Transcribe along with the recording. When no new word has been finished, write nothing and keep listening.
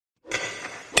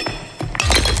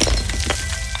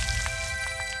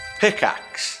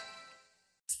Pickaxe.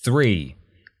 3,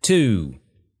 2,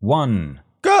 1.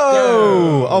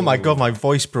 Go! Oh my god, my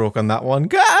voice broke on that one.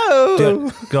 Go!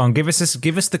 Go on, give us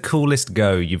the coolest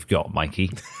go you've got,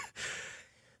 Mikey.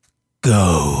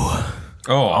 Go.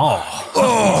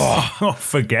 Oh,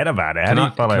 forget about it. How do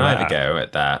you follow Can I that? have a go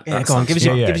at that? Yeah, That go on, sounds- give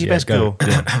us your best go.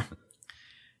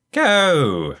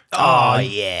 Go! Oh,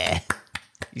 yeah.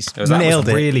 Was that Nailed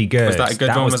it. Really good. Was that a good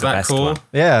one? Was Was the that best cool? one.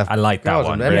 Yeah. I like that God,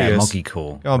 one. I'm Yeah, envious. Moggy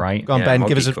cool, Go on, right? Go on, Yeah, Ben.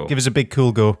 Moggy Give us cool. a big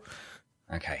cool go.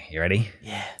 Okay, you ready?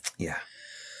 Yeah. Yeah.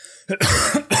 I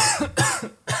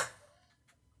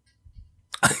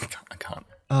can't.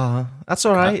 That's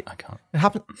all right. I can't. It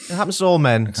happens to all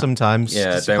men sometimes.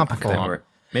 Yeah, Just can't don't perform. worry.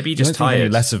 Maybe you're Just just don't think any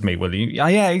tired. less of me, will you?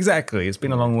 Yeah, exactly. It's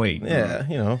been a long week. Yeah,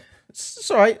 you know.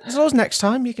 It's all right. As long as next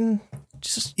time you can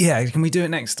just... Yeah, can we do it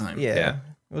next time? Yeah.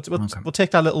 We'll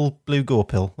take that little blue go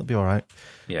pill. It'll be all right.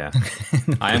 Yeah.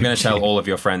 I am going to tell all of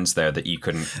your friends, though, that you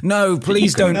couldn't... No,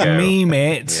 please don't couldn't go. meme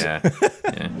it. Yeah.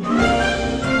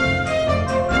 Yeah.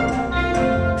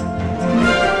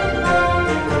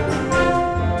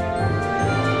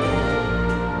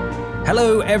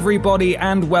 Hello, everybody,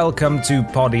 and welcome to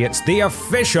Podiots, the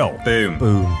official Boom.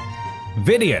 Boom.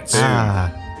 Vidiots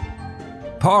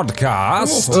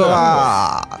podcast.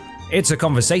 It's a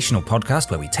conversational podcast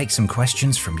where we take some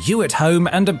questions from you at home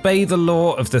and obey the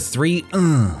law of the 3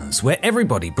 R's, where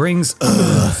everybody brings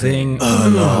a thing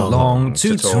along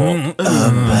to talk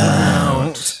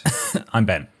about. I'm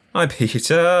Ben. Hi,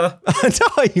 Peter. And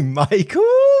I'm Michael.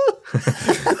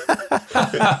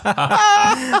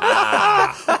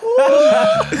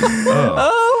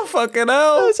 Oh, fucking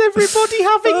hell. Is everybody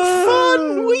having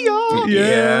fun? We are.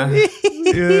 Yeah.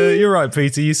 Yeah, you're right,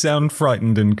 Peter. You sound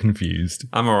frightened and confused.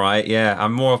 I'm all right. Yeah.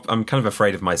 I'm kind of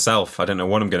afraid of myself. I don't know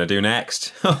what I'm going to do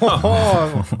next.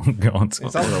 Oh, Oh, God.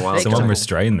 that Someone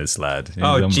restrain this lad. He's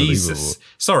Oh, unbelievable. Jesus.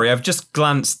 Sorry, I've just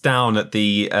glanced down at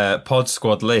the Pod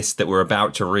Squad list that we're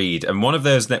about to read, and one of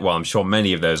those, well, I'm sure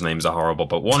many of those names are horrible,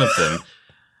 but one of them,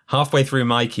 halfway through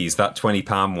Mikey's, that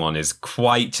 £20 one, is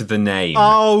quite the name.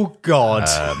 oh God.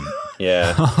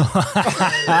 Yeah.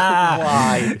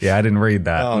 Why? Yeah, I didn't read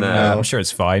that. Oh, no. I'm sure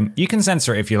it's fine. You can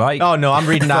censor it if you like. Oh, no, I'm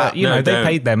reading that. You know, No, they don't.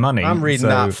 paid their money. I'm reading so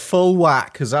that full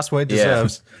whack because that's what it Yeah.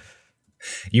 deserves.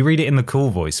 You read it in the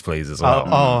cool voice, please, as well.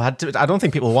 I don't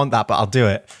think people want that, but I'll do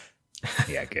it.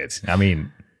 Yeah, good. I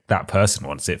mean, that person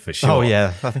wants it for sure. Oh,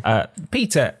 yeah.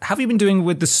 Peter, how have you been doing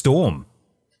with the storm?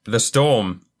 The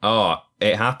storm. Oh,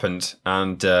 it happened,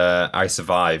 and I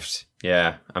survived.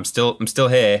 Yeah. I'm still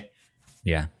here.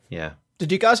 Yeah. Yeah.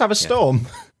 Did you guys have a storm?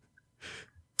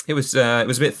 It was a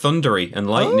bit thundery and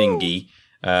lightningy.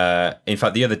 In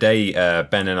fact, the other day,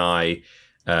 Ben and I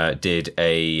did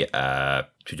a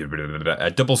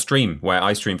double stream where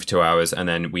I streamed for 2 hours, and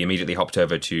then we immediately hopped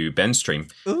over to Ben's stream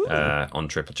on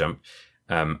Triple Jump.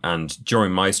 And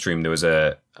during my stream, there was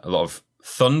a lot of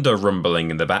thunder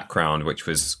rumbling in the background, which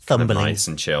was kind of Thumbling. nice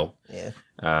and chill. Yeah.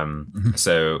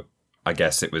 So I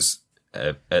guess it was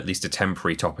at least a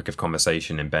temporary topic of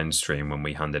conversation in Ben's stream when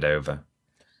we handed over.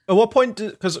 At what point,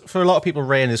 because for a lot of people,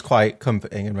 rain is quite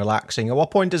comforting and relaxing. At what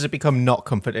point does it become not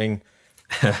comforting?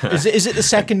 Is it the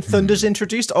second thunder's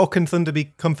introduced, or can thunder be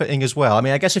comforting as well? I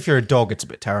mean, I guess if you're a dog, it's a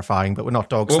bit terrifying, but we're not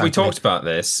dogs. Well, we thankfully. talked about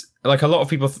this. Like, a lot of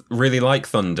people really like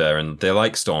thunder and they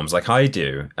like storms, like I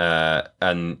do.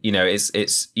 And you know,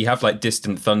 it's you have like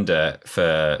distant thunder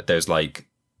for those like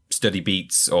study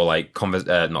beats or like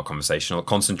not conversational,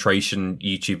 concentration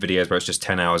YouTube videos where it's just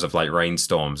 10 hours of like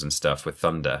rainstorms and stuff with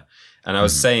thunder. And I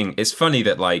was saying, it's funny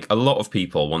that like a lot of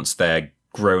people, once they're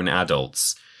grown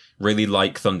adults, really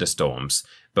like thunderstorms.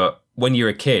 But when you're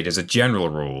a kid, as a general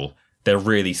rule, they're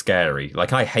really scary.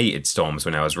 Like, I hated storms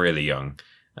when I was really young.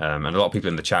 And a lot of people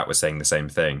in the chat were saying the same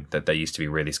thing, that they used to be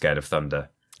really scared of thunder.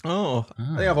 Oh, I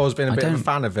think I've always been a bit of a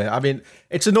fan of it. I mean,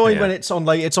 it's annoying when it's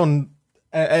on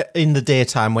in the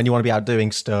daytime when you want to be out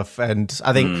doing stuff, and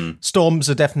I think storms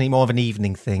are definitely more of an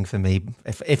evening thing for me.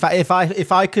 If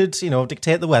I could, you know,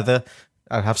 dictate the weather,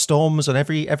 I'd have storms on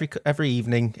every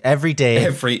evening, every day,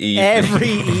 Every evening. every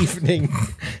evening.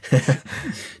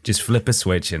 Just flip a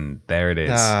switch and there it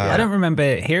is. Ah. I don't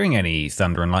remember hearing any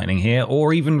thunder and lightning here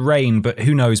or even rain, but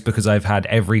who knows, because I've had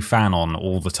every fan on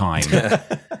all the time.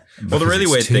 Well, the really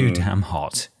weird too thing, damn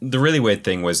hot. the really weird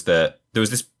thing was that there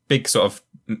was this big sort of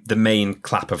the main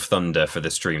clap of thunder for the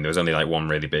stream. There was only like one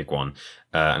really big one.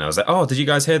 And I was like, oh, did you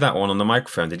guys hear that one on the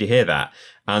microphone? Did you hear that?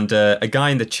 And a guy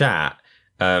in the chat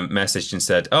messaged and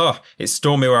said, oh, it's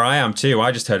stormy where I am too.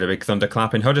 I just heard a big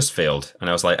thunderclap in Huddersfield. And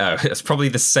I was like, oh, it's probably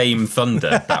the same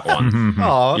thunder, that one.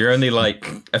 Oh, You're only like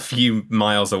a few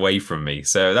miles away from me.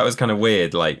 So that was kind of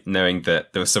weird, like knowing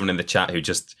that there was someone in the chat who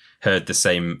just heard the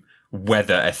same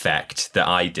weather effect that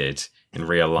I did in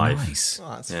real life. Nice. Oh,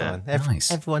 that's Yeah. fun.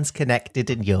 Nice. Everyone's connected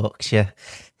in Yorkshire.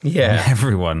 Yeah.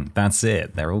 Everyone. That's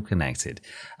it. They're all connected.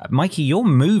 Mikey, you're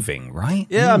moving, right?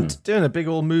 Yeah, I'm doing a big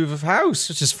old move of house,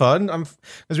 which is fun.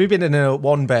 Because we've been in a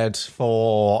one bed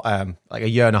for like a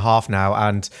year and a half now,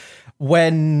 and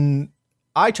when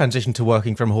I transitioned to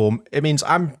working from home, it means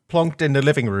I'm plonked in the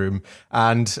living room,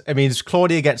 and it means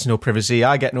Claudia gets no privacy,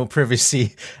 I get no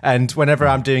privacy, and whenever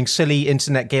I'm doing silly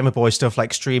internet Gamer Boy stuff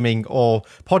like streaming or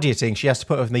podiating, she has to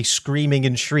put up with me screaming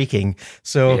and shrieking.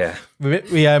 So Yeah.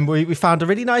 we found a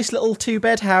really nice little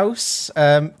 2-bed house.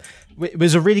 It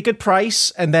was a really good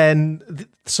price, and then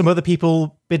some other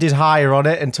people bidded higher on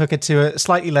it and took it to a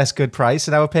slightly less good price,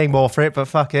 and now we're paying more for it, but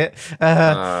fuck it.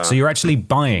 So you're actually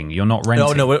buying, you're not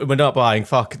renting. No, we're not buying.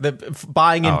 Fuck.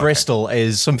 Buying in Bristol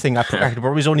is something I could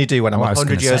always only do when I'm Well, I was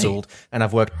 100 gonna years say. old, and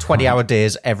I've worked 20-hour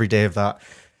days every day of that.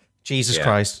 Jesus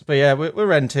Christ. But yeah, we're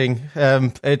renting.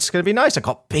 It's going to be nice. I've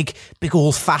got big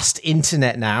old fast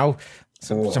internet now,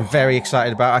 which I'm very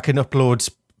excited about. I can upload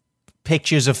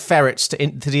pictures of ferrets to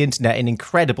the internet in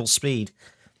incredible speed.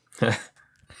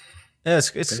 It's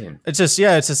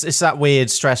that weird,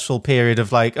 stressful period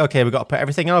of like, okay, we've got to put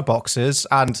everything in our boxes,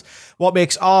 and what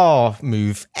makes our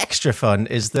move extra fun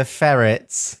is the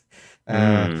ferrets.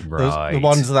 The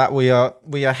ones that we are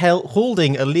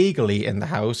holding illegally in the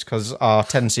house because our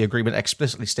tenancy agreement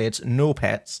explicitly states no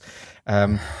pets.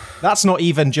 That's not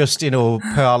even just, per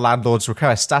our landlord's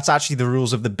request. That's actually the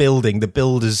rules of the building. The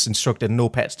builders instructed no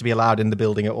pets to be allowed in the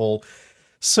building at all.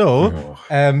 So,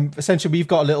 essentially, we've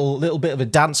got a little bit of a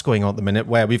dance going on at the minute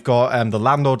where we've got the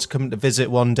landlords coming to visit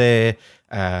one day,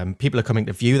 people are coming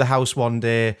to view the house one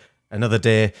day, another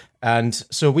day, and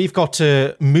so we've got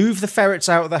to move the ferrets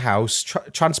out of the house,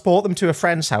 transport them to a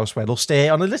friend's house where they'll stay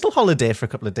on a little holiday for a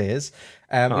couple of days.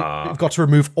 We've got to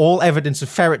remove all evidence of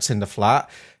ferrets in the flat.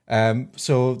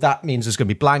 So that means there's going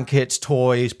to be blankets,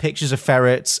 toys, pictures of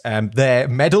ferrets, their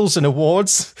medals and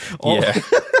awards.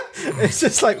 It's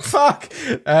just like, fuck.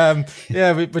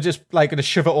 We're just like going to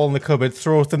shove it all in the cupboard,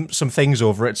 throw some things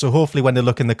over it. So hopefully when they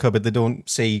look in the cupboard, they don't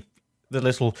see the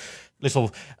little,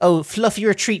 Fluffy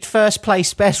Retreat first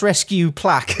place, best rescue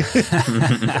plaque.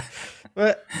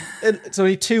 But it's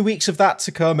only 2 weeks of that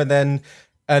to come, and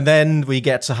then we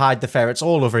get to hide the ferrets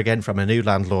all over again from a new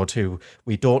landlord who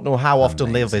we don't know how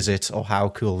often they'll visit or how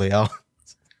cool they are.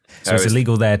 So it's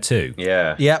illegal there too.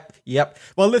 Yeah. Yep.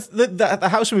 Well, the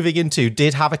house we're moving into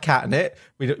did have a cat in it.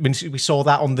 We saw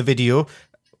that on the video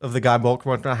of the guy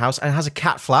walking around the house, and it has a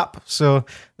cat flap, so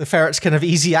the ferrets can have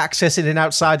easy access in and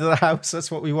outside of the house. That's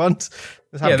what we want.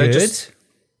 They're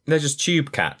just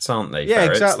tube cats, aren't they? Yeah,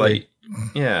 ferrets? exactly.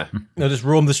 Yeah. They'll just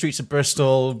roam the streets of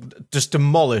Bristol, just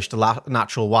demolish the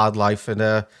natural wildlife,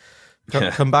 and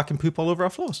come back and poop all over our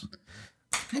floors.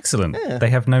 Excellent. Yeah. They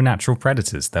have no natural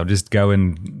predators. They'll just go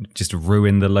and just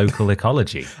ruin the local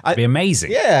ecology. It'd be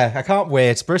amazing. Yeah, I can't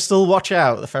wait. Bristol, watch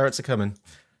out. The ferrets are coming.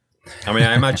 I mean,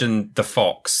 I imagine the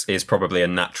fox is probably a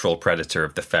natural predator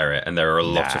of the ferret, and there are a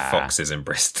lot of foxes in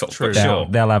Bristol. For sure,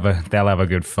 they'll have a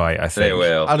good fight. I think they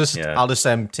will. I'll just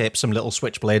tape some little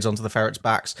switchblades onto the ferrets'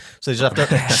 backs, so they just have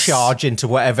to charge into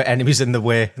whatever enemy's in the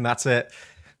way, and that's it.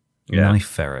 Yeah. Knife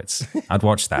ferrets. I'd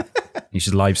watch that. You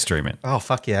should live stream it. Oh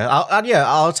fuck yeah!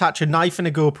 I'll attach a knife and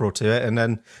a GoPro to it, and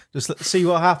then just see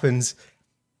what happens.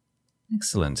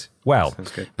 Excellent. Well,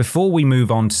 before we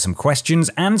move on to some questions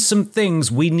and some things,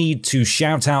 we need to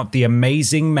shout out the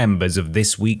amazing members of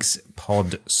this week's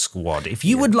Pod Squad. If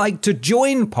you would like to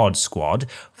join Pod Squad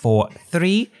for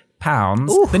 £3,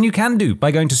 then you can do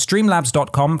by going to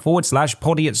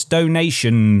streamlabs.com/Podiates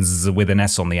donations with an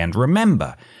S on the end.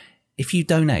 Remember, if you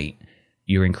donate,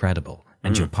 you're incredible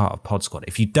and you're part of Pod Squad.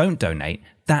 If you don't donate,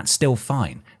 that's still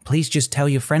fine. Please just tell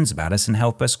your friends about us and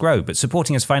help us grow. But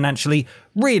supporting us financially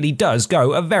really does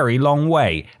go a very long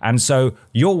way. And so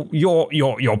your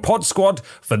Pod Squad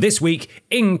for this week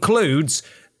includes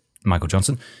Michael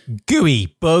Johnson,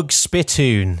 Gooey Bug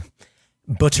Spittoon,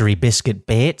 Buttery Biscuit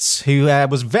Bates, who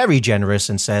was very generous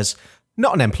and says,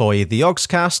 not an employee of the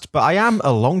Yogscast, but I am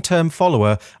a long-term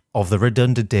follower of the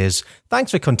Redundant Days.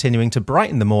 Thanks for continuing to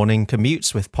brighten the morning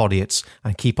commutes with Podiates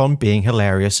and keep on being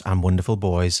hilarious and wonderful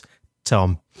boys.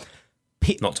 Tom.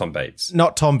 Not Tom Bates.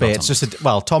 Not Tom Bates.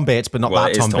 Tom Bates, but not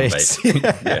that Tom Bates.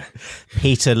 Yeah.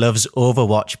 Peter loves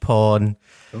Overwatch porn.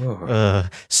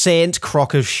 Saint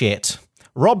Crock of Shit.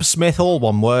 Rob Smith, all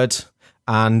one word.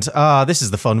 And this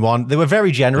is the fun one. They were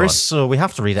very generous, so we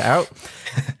have to read it out.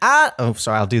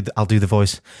 I'll do the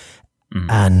voice.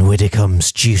 Anne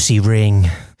Widdicombe's juicy ring.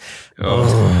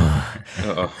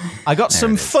 I got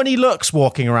some funny looks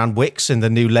walking around Wix in the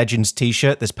new Legends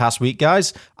t-shirt this past week,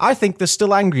 guys. I think they're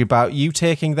still angry about you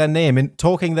taking their name in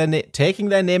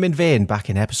vain back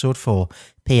in episode 4.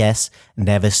 P.S.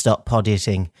 Never stop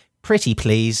podiating. Pretty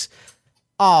please.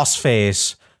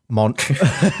 Arseface.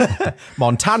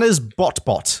 Montana's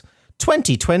Bot.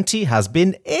 2020 has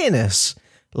been anus.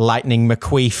 Lightning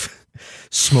McQueef.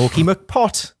 Smoky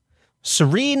McPot.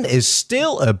 Serene is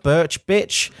still a birch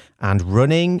bitch and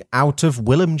running out of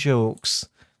Willem jokes.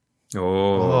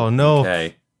 Oh no.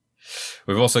 Okay.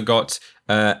 We've also got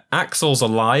Axel's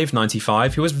Alive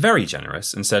 95, who was very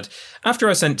generous and said, after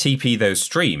I sent TP those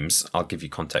streams, I'll give you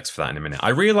context for that in a minute, I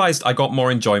realised I got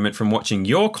more enjoyment from watching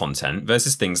your content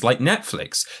versus things like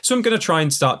Netflix. So I'm going to try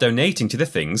and start donating to the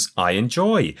things I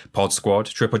enjoy. Pod Squad,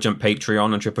 Triple Jump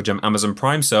Patreon and Triple Jump Amazon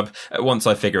Prime sub once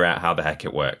I figure out how the heck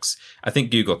it works. I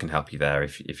think Google can help you there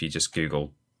if you just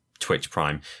Google Twitch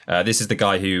Prime. This is the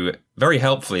guy who very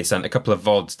helpfully sent a couple of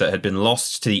VODs that had been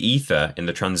lost to the ether in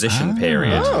the transition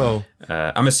period.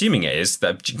 I'm assuming it is,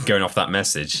 that going off that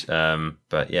message.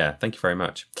 But yeah, thank you very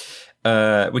much.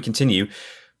 We continue.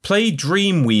 Play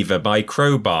Dreamweaver by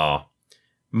Crowbar.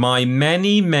 My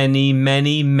many, many,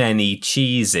 many, many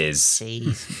cheeses.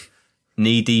 Jeez.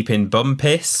 Knee deep in bum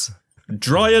piss.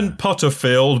 Dryan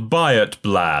Potterfield Byatt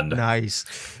Blan.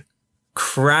 Nice.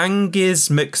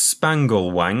 Krangis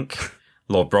McSpanglewank,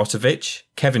 Lord Brotovich,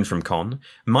 Kevin from Con,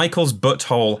 Michael's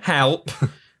Butthole Help,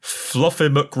 Fluffy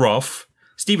McRuff,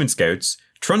 Stephen Scoats,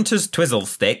 Trunter's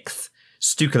Twizzlesticks,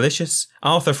 Stukalicious,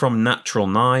 Arthur from Natural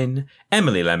 9,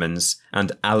 Emily Lemons,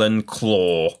 and Alan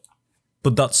Claw.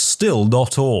 But that's still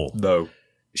not all. No.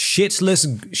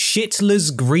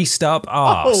 Shitless greased up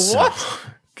arse. Oh, what?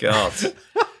 God.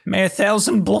 May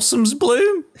 1,000 blossoms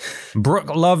bloom.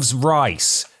 Brooke loves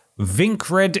rice.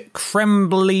 Vinkred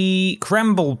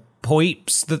Kremble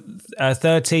Poips the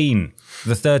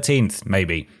 13th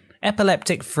maybe.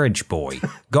 Epileptic Fridge Boy.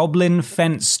 Goblin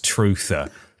Fence Truther.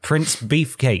 Prince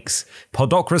Beefcakes.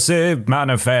 Podocracy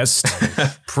Manifest.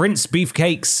 Prince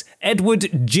Beefcakes. Edward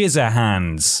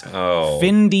Jizzerhands.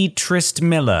 Findy Trist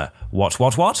Miller.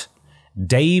 What?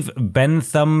 Dave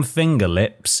Bentham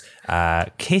Fingerlips,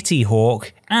 Kitty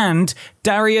Hawk, and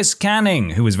Darius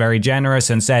Canning, who was very generous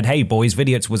and said, hey boys,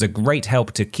 Vidiots was a great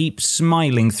help to keep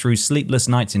smiling through sleepless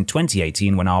nights in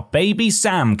 2018 when our baby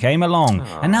Sam came along.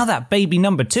 And now that baby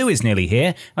number 2 is nearly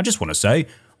here, I just want to say,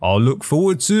 I look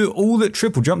forward to all that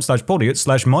Triple Jump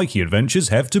 / Mikey Adventures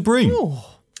have to bring.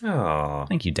 Oh,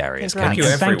 thank you, Darius. Thank you,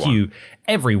 everyone. Thank you,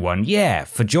 everyone. Yeah,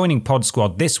 for joining Pod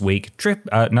Squad this week. That's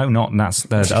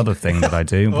the other thing that I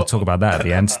do. We'll talk about that at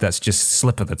the end. That's just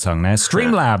slip of the tongue there.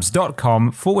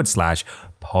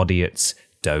 Streamlabs.com/Podiots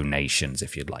donations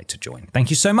if you'd like to join. Thank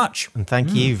you so much. And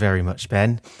thank you very much,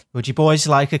 Ben. Would you boys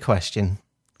like a question?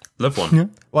 Love one. Yeah.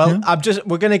 Well,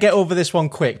 we're going to get over this one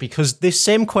quick because this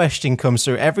same question comes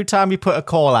through every time we put a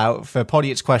call out for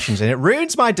Podiots questions and it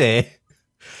ruins my day.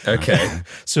 Okay.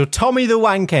 So Tommy the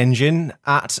Wank Engine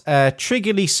at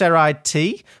Triglyceride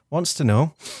T wants to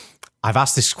know. I've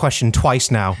asked this question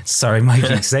twice now. Sorry,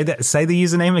 Mikey. Say the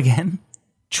username again.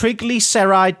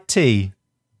 Triglyceride T.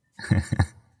 I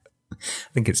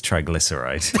think it's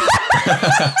triglyceride.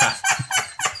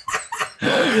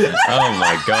 Oh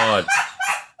my god.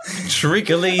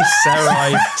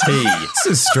 Triglyceride T. It's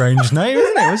a strange name,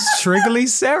 isn't it? It was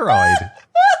Triglyceride.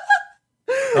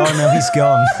 Oh no, he's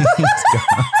gone.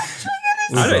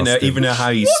 I don't even know how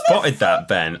you spotted that,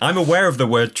 Ben. I'm aware of the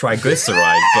word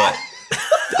triglyceride, but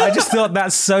I just thought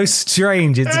that's so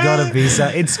strange. It's got to be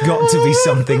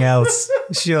something else,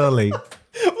 surely. Well,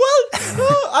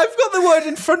 I've got the word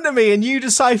in front of me, and you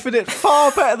deciphered it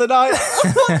far better than I.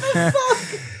 What the fuck?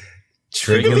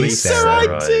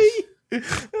 Triglyceride T.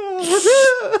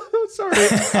 Sorry,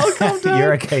 I'll calm down.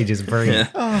 You're okay, just breathe.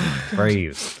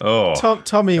 Breathe.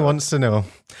 Tommy wants to know.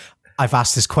 I've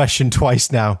asked this question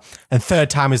twice now, and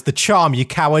third time is the charm, you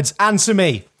cowards. Answer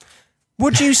me.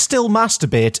 Would you still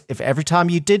masturbate if every time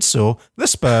you did so, the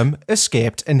sperm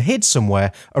escaped and hid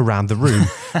somewhere around the room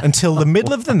until the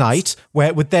middle of the night, where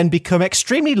it would then become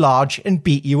extremely large and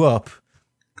beat you up?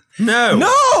 No.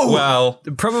 Well,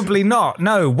 probably not.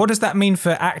 No. What does that mean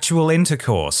for actual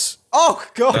intercourse? Oh,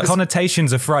 God. The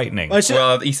connotations are frightening.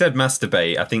 Well, he said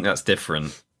masturbate. I think that's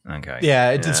different. Okay.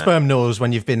 Yeah, the sperm knows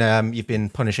when you've been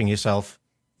punishing yourself.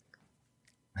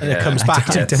 And it comes back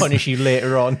to punish you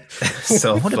later on.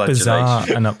 What a bizarre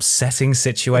and upsetting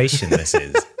situation this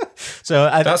is. So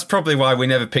that's probably why we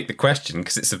never picked the question,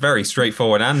 because it's a very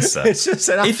straightforward answer. It's just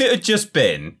if it had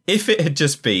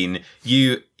just been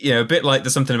you know, a bit like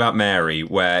there's something about Mary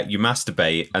where you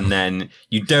masturbate and then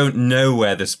you don't know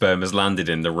where the sperm has landed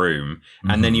in the room,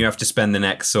 and then you have to spend the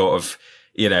next sort of,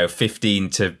 you know,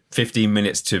 15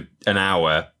 minutes to an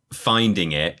hour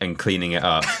finding it and cleaning it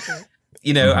up.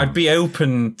 You know, I'd be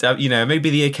open, you know, maybe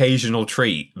the occasional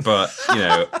treat, but, you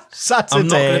know,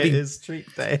 Saturday is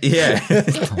treat day. Yeah.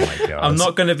 Oh my God. I'm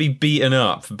not going to be beaten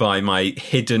up by my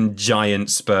hidden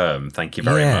giant sperm. Thank you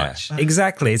very much.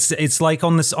 Exactly. It's like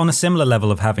on a similar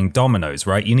level of having Domino's,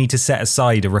 right? You need to set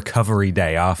aside a recovery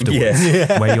day afterwards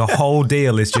where your whole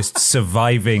deal is just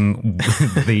surviving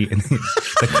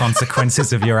the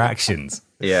consequences of your actions.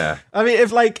 Yeah. I mean,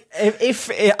 if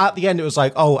at the end it was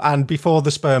like, oh, and before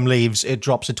the sperm leaves, it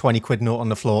drops a 20 quid note on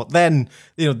the floor, then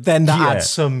that adds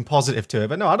some positive to it.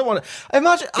 But no, I don't want to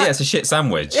imagine. Yeah, it's a shit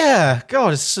sandwich. Yeah,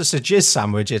 God, it's just a jizz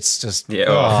sandwich. It's just.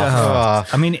 Yeah.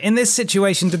 I mean, in this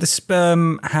situation, do the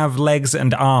sperm have legs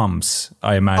and arms?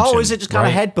 I imagine. Oh, is it just kind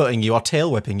of headbutting you or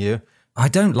tail whipping you? I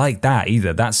don't like that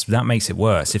either. That makes it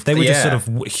worse. If they were just sort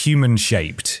of human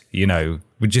shaped, you know,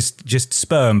 with just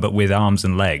sperm but with arms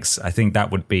and legs, I think that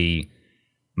would be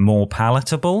more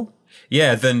palatable.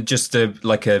 Yeah, than just a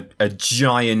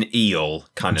giant eel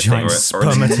kind of giant thing, or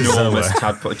an enormous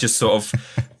tadpole just sort of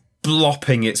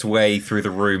blopping its way through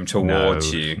the room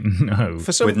towards you. No,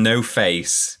 with no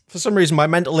face. For some reason, my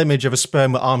mental image of a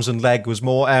sperm with arms and leg was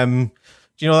more. Do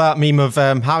you know that meme of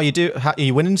how are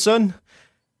you winning, son?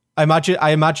 I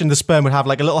imagine the sperm would have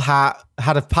like a little hat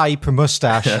of pipe, a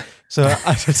mustache. So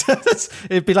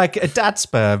it'd be like a dad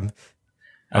sperm.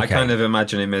 Okay. Okay. I kind of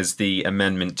imagine him as the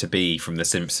amendment to be from The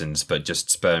Simpsons, but just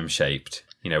sperm shaped.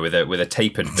 You know, with a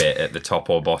tapered bit at the top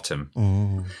or bottom.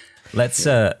 Ooh. Let's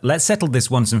settle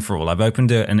this once and for all. I've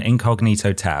opened an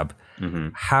incognito tab. Mm-hmm.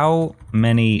 How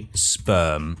many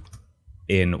sperm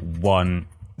in one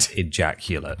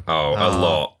ejaculate? Oh, a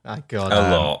lot. My God,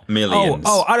 a lot. Millions.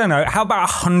 Oh, I don't know. How about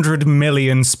 100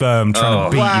 million sperm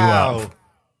trying to beat you up?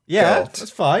 Yeah, that's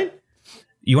fine.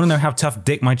 You want to know how tough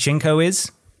Dick My Chinko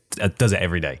is? Does it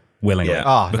every day, willingly. Yeah.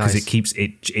 Oh, because nice. it keeps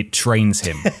it trains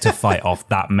him to fight off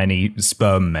that many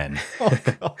sperm men. Oh,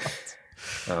 God.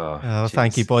 Oh,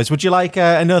 thank you, boys. Would you like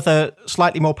another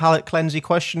slightly more palate cleansing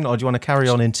question, or do you want to carry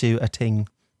on into a ting?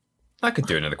 I could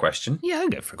do another question. Yeah, I'll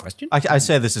go for a question. I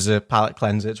say this is a palate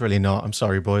cleanser. It's really not. I'm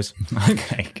sorry, boys.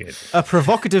 Okay, good. A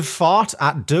provocative fart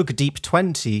at Doug Deep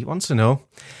 20 wants to know: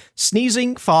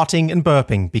 sneezing, farting, and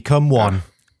burping become one.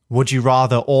 Would you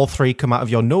rather all three come out of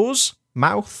your nose,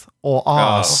 mouth, or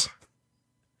arse?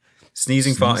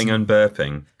 Sneezing, farting, and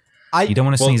burping. You don't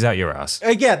want to sneeze out your ass.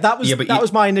 Yeah, that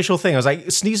was my initial thing. I was like,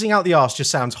 sneezing out the arse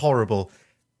just sounds horrible.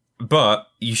 But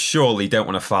you surely don't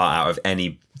want to fart out of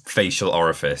any facial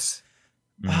orifice.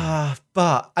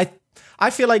 But I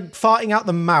feel like farting out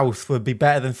the mouth would be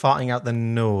better than farting out the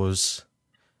nose.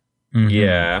 Mm-hmm.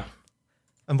 Yeah.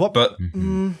 And what? But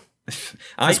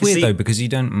it's weird though, because you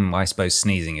don't. I suppose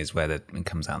sneezing is where it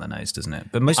comes out the nose, doesn't it?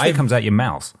 But most of it comes out your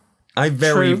mouth. I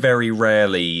very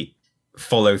rarely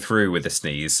follow through with a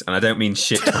sneeze, and I don't mean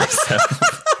shit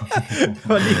myself.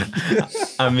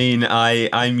 I mean,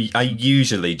 I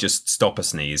usually just stop a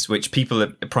sneeze, which people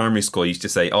at primary school used to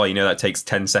say, "Oh, you know, that takes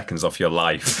 10 seconds off your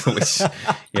life." Which,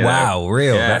 wow,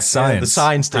 real? Yeah, that's science. The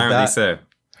science did apparently that. So,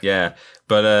 yeah,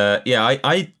 but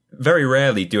I very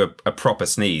rarely do a proper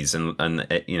sneeze, and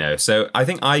you know, so I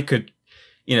think I could,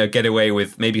 you know, get away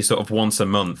with maybe sort of once a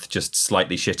month just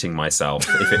slightly shitting myself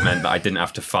if it meant that I didn't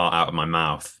have to fart out of my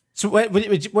mouth. So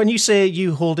when you say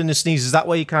you hold in a sneeze, is that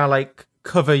where you kind of like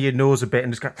cover your nose a bit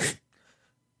and just go?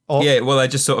 Or, yeah, well, I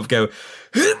just sort of go,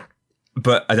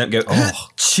 but I don't go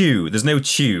chew. There's no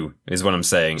chew, is what I'm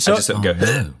saying. So, I just sort of go.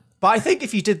 No. But I think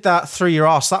if you did that through your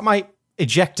arse, that might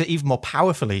eject it even more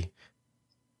powerfully.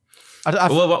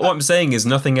 Well, what I'm saying is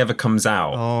nothing ever comes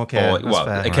out. Oh, okay.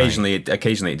 Fair. Occasionally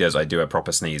it does. I do a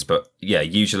proper sneeze, but yeah,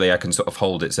 usually I can sort of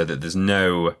hold it so that there's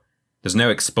no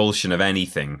expulsion of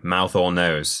anything, mouth or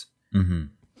nose. Mm-hmm.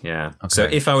 Yeah. Okay. So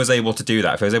if I was able to do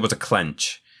that, if I was able to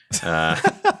clench,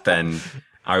 then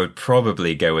I would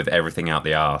probably go with everything out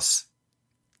the arse.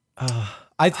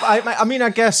 I mean, I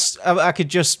guess I could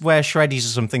just wear shreddies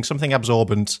or something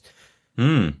absorbent.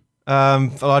 Well,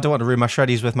 I don't want to ruin my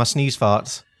shreddies with my sneeze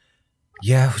farts.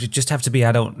 Yeah, it would just have to be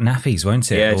adult nappies,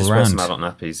 won't it? Yeah, all just around. wear some adult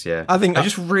nappies, yeah. I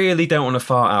just really don't want to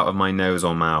fart out of my nose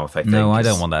or mouth, I think. No, I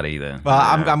don't want that either. Well,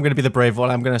 I'm going to be the brave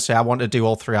one. I'm going to say I want to do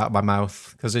all three out of my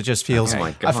mouth because it just feels... Oh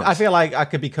my God. I feel like I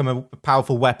could become a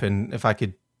powerful weapon if I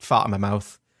could fart in my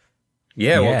mouth.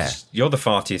 Yeah, well, you're the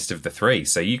fartiest of the three,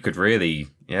 so you could really,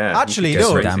 Actually,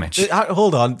 no. Damage.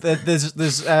 Hold on.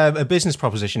 There's a business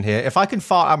proposition here. If I can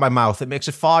fart out my mouth, it makes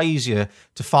it far easier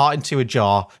to fart into a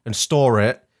jar and store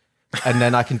it, and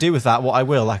then I can do with that what I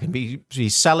will. I can be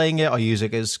selling it or use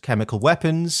it as chemical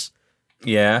weapons.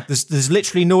 Yeah. There's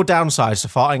literally no downsides to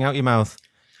farting out your mouth.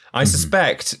 I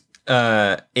suspect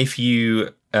if you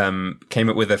came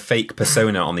up with a fake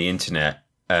persona on the internet,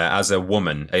 as a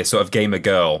woman, a sort of gamer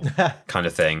girl kind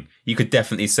of thing, you could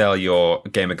definitely sell your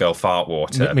gamer girl fart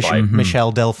water by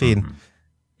Michelle Delphine.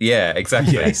 Yeah,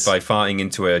 exactly. Yes. By farting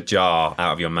into a jar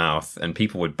out of your mouth, and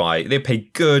people would buy. They'd pay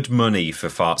good money for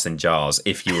farts in jars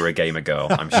if you were a gamer girl.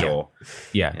 I'm sure.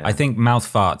 Yeah, I think mouth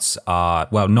farts are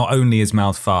not only is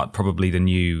mouth fart probably the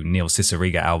new Neil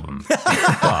Cicierega album,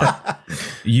 but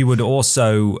you would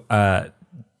also.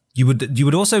 You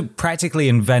would also practically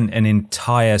invent an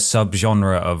entire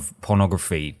subgenre of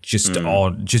pornography just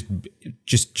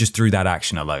through that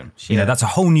action alone. You know, that's a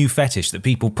whole new fetish that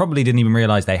people probably didn't even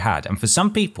realize they had. And for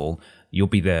some people, you'll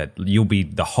be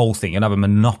the whole thing. You'll have a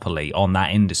monopoly on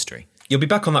that industry. You'll be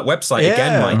back on that website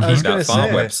again, Mikey. That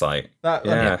fart website.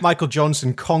 Michael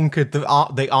Johnson conquered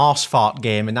the arse fart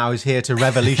game, and now he's here to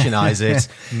revolutionize it.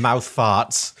 Mouth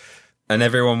farts. And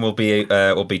everyone will be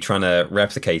trying to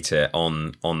replicate it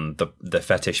on the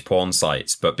fetish porn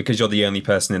sites, but because you're the only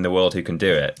person in the world who can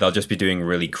do it, they'll just be doing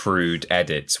really crude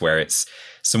edits where it's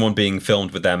someone being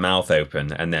filmed with their mouth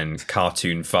open and then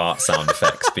cartoon fart sound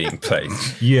effects being played.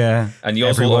 Yeah, and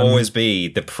yours will always be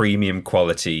the premium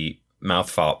quality mouth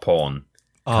fart porn.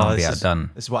 Can't be outdone.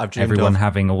 This is what I've dreamed Everyone of.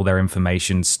 having all their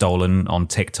information stolen on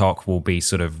TikTok will be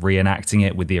sort of reenacting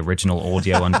it with the original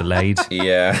audio underlaid.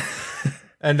 Yeah.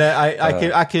 And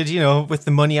I could, you know, with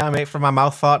the money I make from my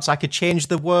mouth farts, I could change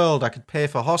the world. I could pay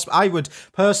for I would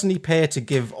personally pay to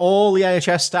give all the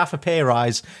NHS staff a pay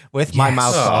rise with my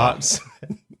mouth farts.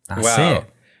 That's it.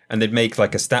 And they'd make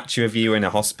like a statue of you in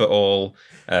a hospital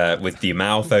with your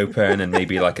mouth open and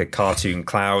maybe like a cartoon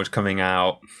cloud coming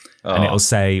out. Oh. And it'll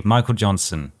say, Michael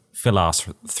Johnson,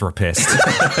 philanthropist.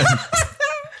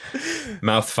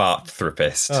 Mouth fart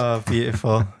therapist. Oh,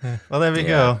 beautiful. Well, there we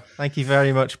go. Thank you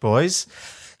very much, boys.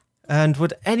 And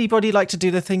would anybody like to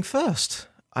do the thing first?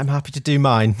 I'm happy to do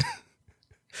mine.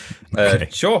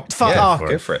 Sure.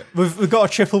 Go for it. We've got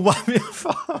a triple whammy.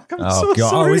 Fuck, I'm so God.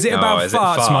 sorry. Oh, is it about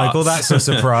farts, Michael? That's a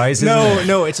surprise, isn't it?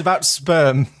 No, it's about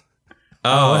sperm.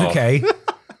 Oh, okay.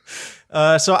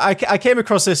 So I came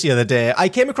across this the other day. I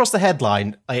came across the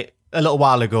headline a little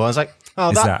while ago. I was like,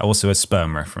 is that also a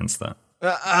sperm reference, though?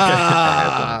 Oh,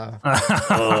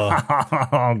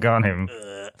 got him.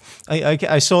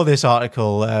 I saw this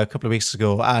article a couple of weeks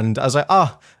ago, and I was like,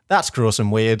 that's gross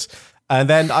and weird. And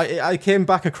then I came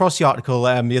back across the article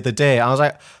the other day, and I was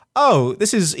like,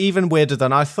 this is even weirder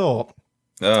than I thought.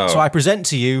 Oh. So I present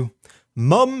to you,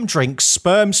 Mum drinks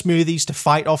sperm smoothies to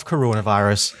fight off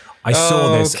coronavirus. I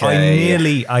saw this.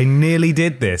 Okay. I nearly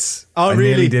did this. Oh, I really?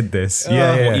 nearly did this.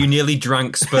 Yeah. You nearly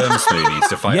drank sperm smoothies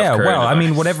to fight off coronavirus. Well, I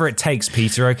mean, whatever it takes,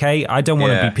 Peter, okay? I don't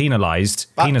want to be penalised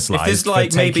for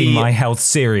taking my health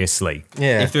seriously.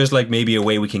 Yeah. If there's like maybe a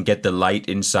way we can get the light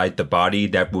inside the body,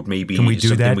 that would maybe can we do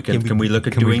something that? Can we look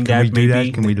at doing that?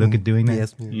 Maybe? Can we look at doing that?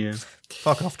 Yes. Yeah.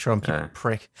 Fuck off, Trump, you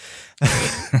prick.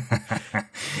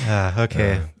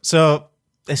 Okay. So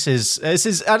this is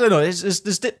I don't know. There's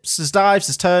dips, there's dives,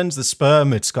 there's turns, there's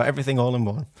sperm. It's got everything all in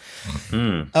one.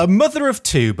 A mother of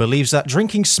two believes that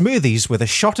drinking smoothies with a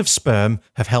shot of sperm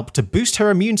have helped to boost her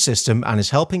immune system and is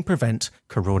helping prevent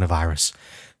coronavirus.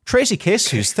 Tracy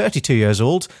Kiss, who's 32 years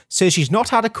old, says she's not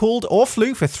had a cold or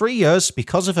flu for 3 years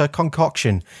because of her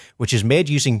concoction, which is made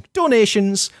using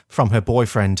donations from her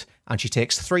boyfriend, and she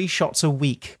takes 3 shots a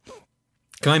week.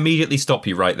 Can I immediately stop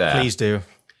you right there? Please do.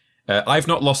 I've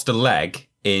not lost a leg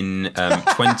in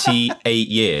 28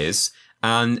 years,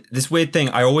 and this weird thing,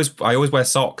 I always wear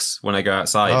socks when I go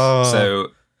outside. So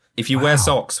if you wear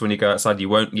socks when you go outside,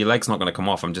 your leg's not going to come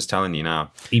off. I'm just telling you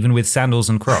now. Even with sandals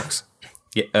and Crocs.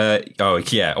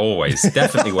 Yeah. Always,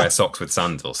 definitely wear socks with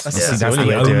sandals. That's the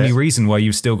only reason why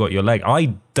you've still got your leg.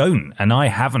 I don't, and I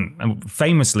haven't. And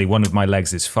famously, one of my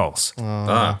legs is false.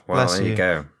 Well, there you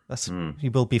go.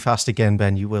 You will be fast again,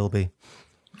 Ben. You will be.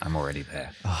 I'm already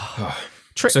there.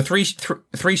 So three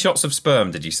shots of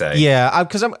sperm, did you say? Yeah,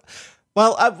 because I'm.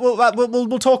 Well,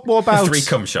 we'll talk more about 3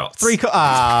 cum shots.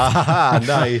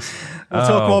 Nice. We'll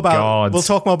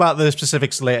talk more about the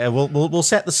specifics later. We'll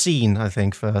set the scene, I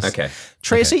think, first. Okay.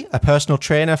 Tracy, a personal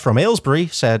trainer from Aylesbury,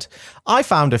 said, "I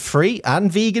found a free and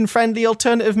vegan-friendly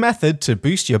alternative method to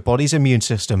boost your body's immune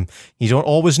system. You don't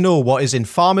always know what is in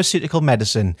pharmaceutical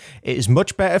medicine. It is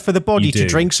much better for the body to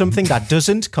drink something that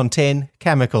doesn't contain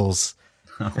chemicals."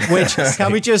 Which,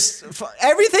 can we just...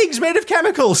 Everything's made of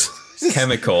chemicals.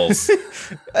 Chemicals.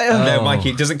 No, Mikey,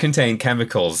 it doesn't contain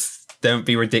chemicals. Don't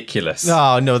be ridiculous.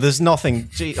 No, there's nothing.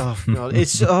 Gee, oh, God.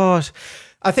 It's...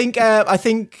 I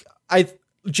think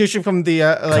judging from the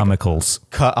chemicals.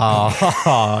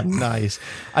 Nice.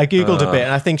 I googled a bit,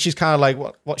 and I think she's kind of like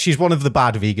what she's one of the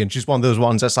bad vegans. She's one of those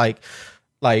ones that's like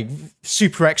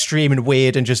super extreme and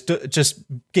weird, and just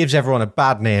gives everyone a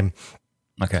bad name.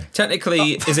 Okay.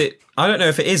 Technically, is it? I don't know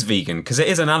if it is vegan because it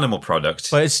is an animal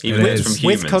product, but it's, even though it's from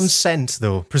humans. With consent,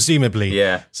 though, presumably.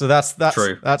 Yeah. So that's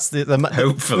true. That's the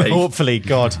hopefully.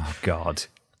 God. Oh, God.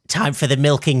 Time for the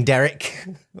milking, Derek.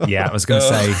 Yeah, I was going to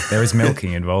say, there is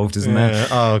milking involved, isn't there?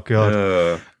 Oh,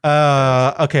 God.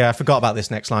 Okay, I forgot about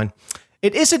this next line.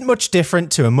 It isn't much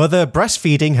different to a mother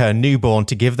breastfeeding her newborn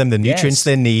to give them the nutrients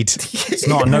they need. It's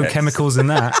not no chemicals in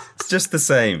that. It's just the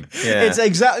same. Yeah. It's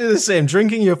exactly the same.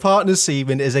 Drinking your partner's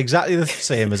semen is exactly the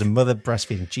same as a mother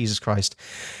breastfeeding. Jesus Christ.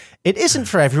 It isn't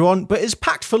for everyone, but it's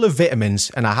packed full of vitamins,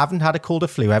 and I haven't had a cold or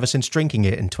flu ever since drinking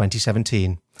it in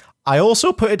 2017. I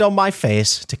also put it on my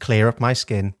face to clear up my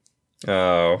skin.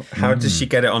 Oh, how does she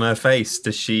get it on her face?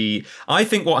 Does she... I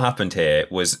think what happened here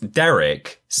was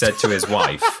Derek said to his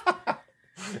wife,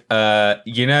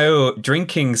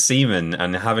 drinking semen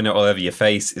and having it all over your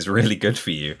face is really good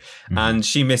for you. And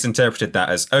she misinterpreted that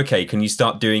as, okay, can you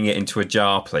start doing it into a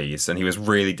jar, please? And he was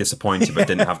really disappointed, but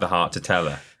didn't have the heart to tell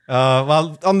her.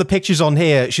 Well, on the pictures on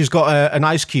here, she's got an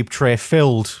ice cube tray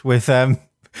filled with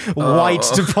white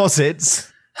deposits.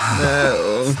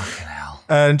 No.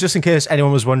 And just in case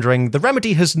anyone was wondering, the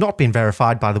remedy has not been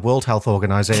verified by the World Health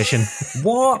Organization.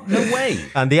 What? No way.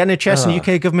 And the NHS and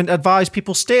UK government advise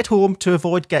people stay at home to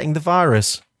avoid getting the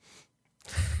virus.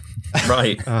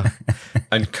 Right.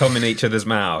 And come in each other's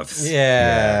mouths.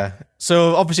 Yeah.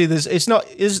 So obviously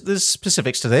there's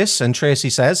specifics to this, and Tracy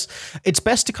says it's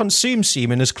best to consume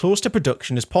semen as close to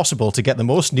production as possible to get the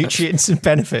most nutrients and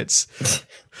benefits.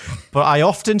 But I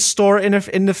often store it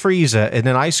in the freezer in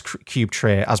an ice cube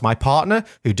tray, as my partner,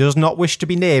 who does not wish to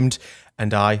be named,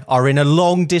 and I are in a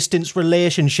long distance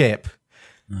relationship.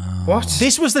 What?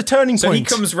 This was the turning point. So he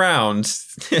comes round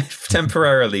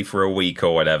temporarily for a week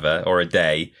or whatever, or a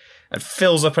day, and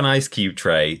fills up an ice cube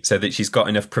tray so that she's got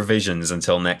enough provisions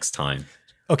until next time.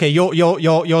 Okay,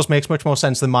 yours makes much more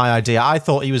sense than my idea. I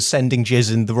thought he was sending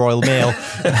jizz in the Royal Mail.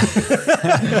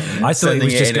 I thought he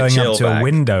was just going up to a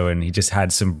window and he just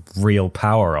had some real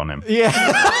power on him. Yeah.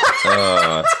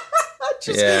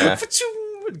 Yeah.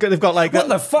 They've got like... What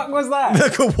the fuck was that?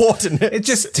 Like a wart in it.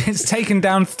 It's taken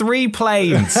down 3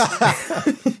 planes.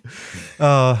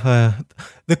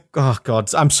 Oh,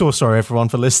 God. I'm so sorry, everyone,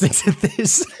 for listening to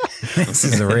this. This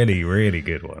is a really, really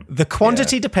good one. The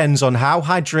quantity depends on how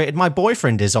hydrated my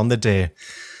boyfriend is on the day.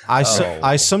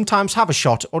 I sometimes have a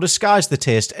shot or disguise the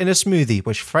taste in a smoothie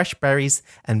with fresh berries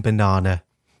and banana.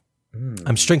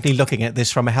 I'm strictly looking at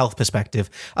this from a health perspective.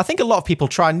 I think a lot of people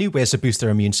try new ways to boost their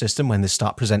immune system when they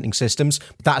start presenting symptoms,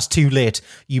 but that's too late.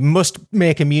 You must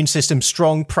make immune system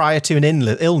strong prior to an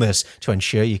illness to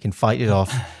ensure you can fight it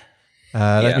off.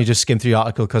 Let me just skim through the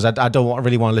article because I don't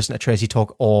really want to listen to Tracy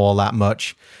talk all that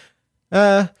much.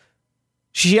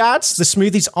 She adds, the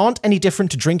smoothies aren't any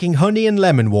different to drinking honey and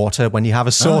lemon water when you have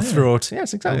a sore throat.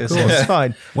 Yes, exactly. It's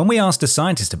fine. When we asked a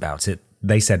scientist about it,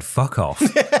 they said, fuck off.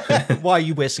 Why are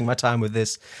you wasting my time with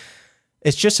this?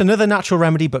 It's just another natural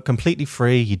remedy, but completely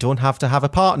free. You don't have to have a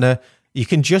partner. You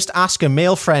can just ask a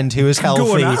male friend who is healthy.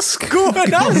 Go and ask. Go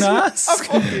and ask.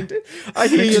 I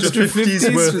hear you. Extra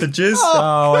 50s worth of jizz.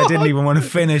 Oh, I didn't even want to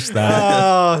finish that.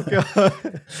 Oh,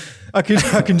 God. I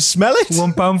can smell it.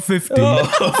 £1.50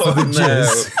 for the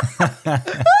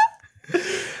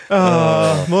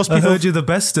jizz. Most people... I heard you're the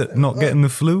best at not getting the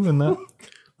flu and that.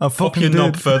 I Pop your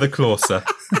knob further closer.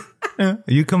 Are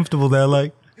you comfortable there,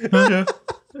 like? Yeah.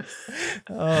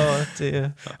 Oh,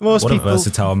 dear. What a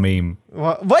versatile meme.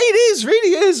 Well, it is,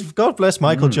 really is. God bless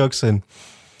Michael Jugson.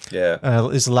 Yeah.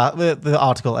 The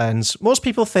article ends. Most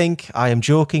people think I am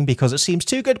joking because it seems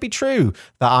too good to be true,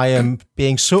 that I am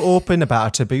being so open about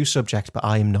a taboo subject, but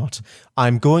I am not.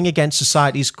 I'm going against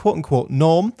society's quote-unquote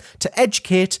norm to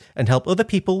educate and help other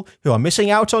people who are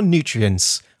missing out on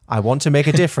nutrients. I want to make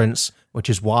a difference, which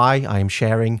is why I am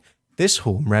sharing this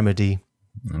home remedy.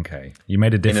 Okay. You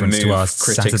made a difference to our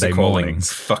Saturday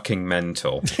mornings. Fucking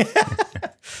mental.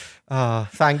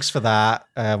 Thanks for that.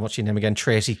 What's your name again?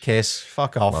 Tracy Kiss.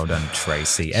 Fuck off. Well done,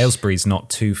 Tracy. Aylesbury's not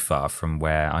too far from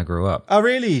where I grew up. Oh,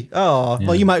 really? Oh, yeah,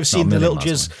 well, you might have seen the little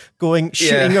jizz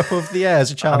shooting up over the air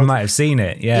as a child. I might have seen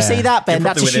it, yeah. You see that, Ben?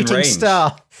 That's a shooting range.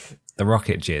 Star. The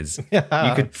rocket jizz.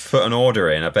 You could put an order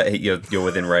in. I bet you're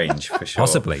within range for sure.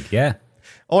 Possibly, yeah.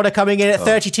 Order coming in at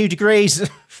 32 degrees.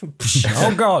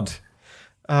 Oh, God.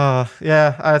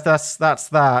 That's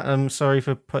that. I'm sorry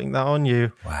for putting that on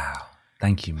you. Wow.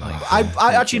 Thank you, Mike.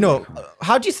 I actually know.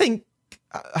 How do you think?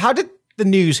 How did the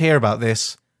news hear about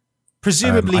this?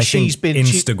 Presumably, I she's think been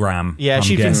Instagram.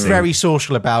 she's guessing. been very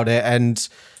social about it. And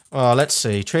let's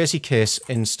see, Tracy Kiss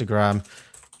Instagram,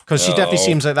 because she definitely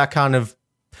seems like that kind of.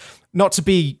 Not to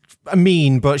be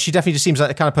mean, but she definitely just seems like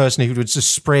the kind of person who would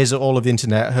just sprays at all of the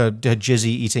internet her jizzy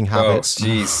eating habits. Oh,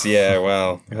 jeez. Yeah.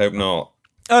 Well, I hope not.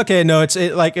 Okay, no, it's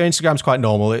like her Instagram's quite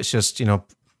normal. It's just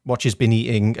what she's been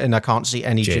eating, and I can't see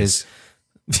any jizz.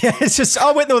 Yeah, it's just.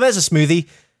 Oh wait, no, there's a smoothie.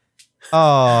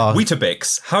 Oh,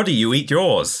 Weetabix, how do you eat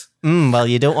yours? Well,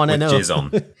 you don't want to know. Jizz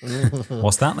on.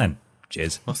 What's that then?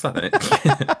 Jizz. What's that then?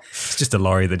 It's just a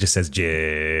lorry that just says They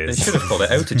jizz. should have called it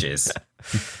outages.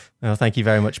 Well, thank you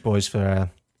very much, boys, for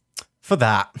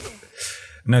that.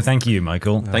 No, thank you,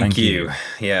 Michael. Thank you.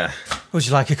 Yeah. Would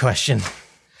you like a question?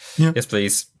 Yes,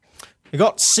 please. We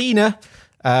got Cena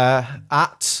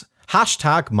at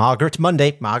hashtag Margaret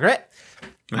Monday. Margaret.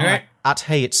 Okay. At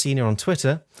Hey It's Cena on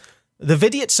Twitter. The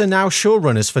Vidiots are now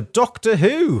showrunners for Doctor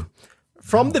Who.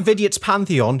 From the Vidiots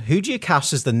pantheon, who do you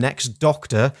cast as the next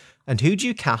Doctor, and who do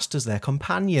you cast as their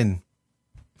companion?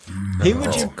 Who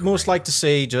would you most like to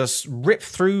see just rip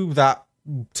through that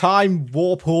time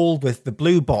warp hole with the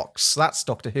blue box? That's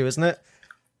Doctor Who, isn't it?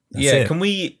 Yeah, it. can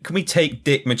we take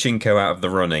Dick Machinko out of the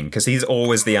running, because he's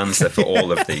always the answer for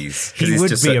all of these. 'Cause He he's would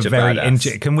just be a such very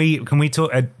badass. Can we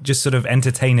talk just sort of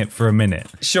entertain it for a minute?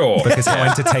 Sure. Because how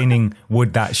entertaining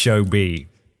would that show be?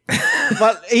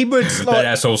 Well, he would That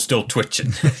asshole's still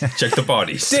twitching. Check the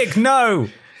bodies. Dick, no.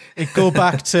 go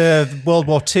back to World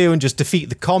War II and just defeat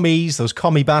the commies, those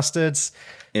commie bastards.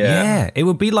 Yeah, it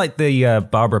would be like the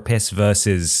Barbara Piss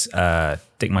versus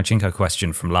Dick Machinko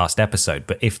question from last episode.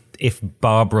 But if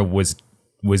Barbara was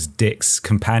Dick's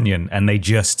companion and they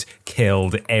just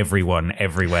killed everyone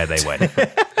everywhere they went.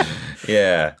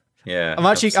 Yeah. I'm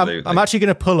actually going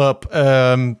to pull up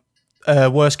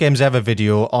Worst Games Ever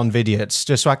video on Vidiots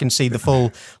just so I can see the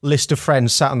full list of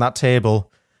friends sat on that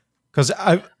table, because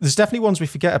there's definitely ones we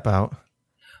forget about.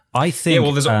 I think. Yeah,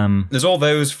 well, there's all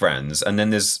those friends, and then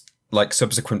there's like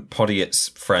subsequent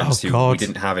Podiots friends who we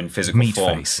didn't have in physical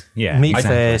form. Meatface. Yeah,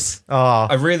 Meatface.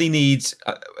 I really need.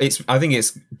 I think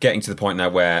it's getting to the point now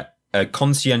where a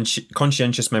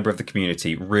conscientious member of the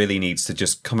community really needs to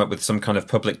just come up with some kind of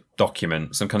public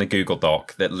document, some kind of Google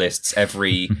Doc that lists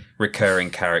every recurring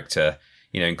character,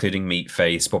 including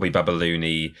Meatface, Bobby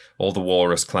Babalooni, all the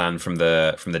Walrus clan from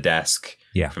the desk,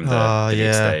 from the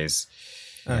Vidiots days.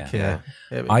 Okay.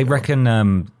 Yeah. I reckon,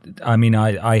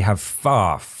 I have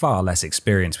far, far less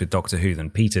experience with Doctor Who than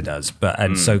Peter does,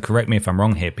 so correct me if I'm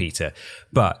wrong here, Peter,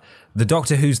 but the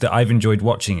Doctor Who's that I've enjoyed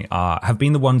watching have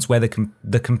been the ones where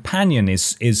the companion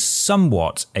is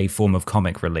somewhat a form of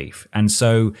comic relief. And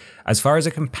so as far as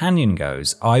a companion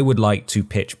goes, I would like to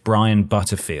pitch Brian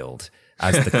Butterfield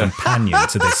as the companion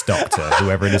to this Doctor,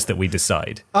 whoever it is that we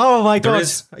decide. Oh my God.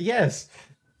 Yes.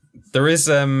 There is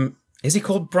he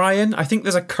called Brian? I think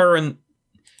there's a current.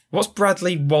 What's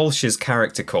Bradley Walsh's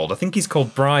character called? I think he's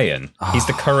called Brian. He's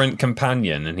the current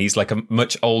companion, and he's like a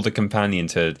much older companion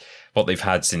to what they've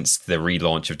had since the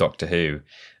relaunch of Doctor Who.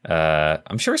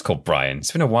 I'm sure it's called Brian.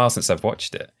 It's been a while since I've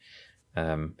watched it.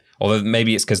 Although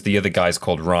maybe it's because the other guy's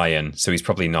called Ryan, so he's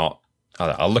probably not.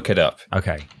 I'll look it up.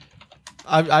 Okay.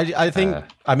 I think,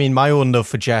 my own love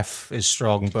for Jeff is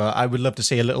strong, but I would love to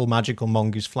see a little magical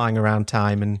mongoose flying around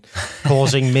time and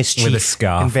causing mischief with a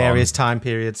scarf in various on. time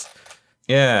periods.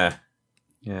 Yeah.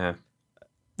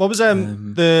 What was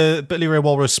the Billy Ray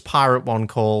Walrus pirate one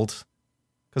called?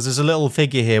 Because there's a little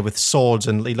figure here with swords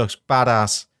and he looks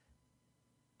badass.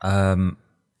 On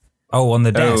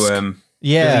the desk.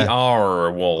 Yeah. Billy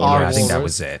R. Walrus. Yeah, I think that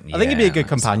was it. I think he'd be a good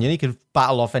companion. He could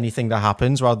battle off anything that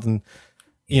happens rather than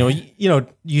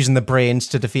using the brains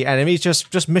to defeat enemies.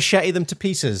 Just machete them to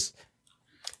pieces.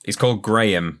 He's called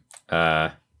Graham.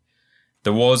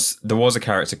 There was a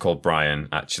character called Brian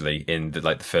actually in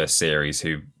the first series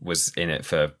who was in it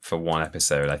for one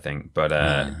episode, I think. But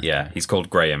he's called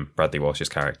Graham, Bradley Walsh's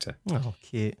character. Oh,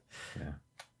 cute. Yeah.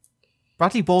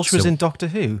 Bradley Walsh was in Doctor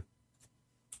Who.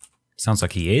 Sounds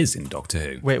like he is in Doctor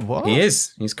Who. Wait, what? He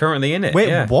is. He's currently in it.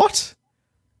 Wait, what?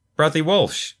 Bradley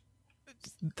Walsh.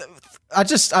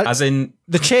 As in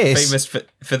The Chase. Famous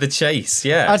for The Chase,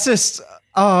 yeah.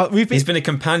 He's been a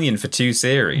companion for 2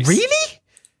 series. Really?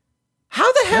 How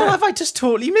the hell have I just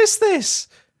totally missed this?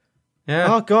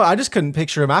 Yeah. Oh god, I just couldn't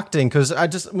picture him acting because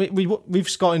we've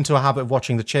just got into a habit of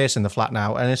watching The Chase in the flat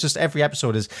now, and it's just every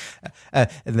episode is, and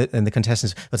the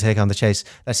contestants will take on the chase.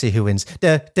 Let's see who wins.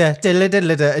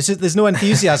 It's just, there's no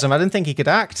enthusiasm. I didn't think he could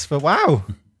act, but wow.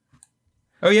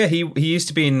 Oh yeah, he used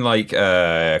to be in like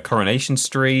Coronation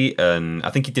Street, and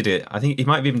I think he did it. I think he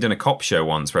might have even done a cop show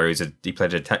once where he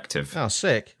played a detective. Oh,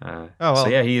 sick! So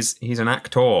yeah, he's an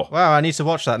actor. Wow, I need to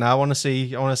watch that now. I want to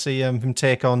see him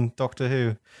take on Doctor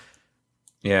Who.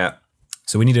 Yeah.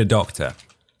 So we need a doctor.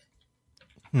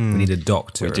 We need a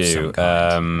doctor. We of do. Some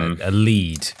kind. A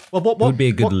lead. Well, what would be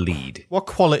a good lead? What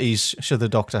qualities should the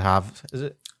Doctor have? Is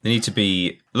it? They need to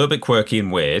be a little bit quirky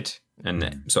and weird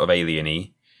and sort of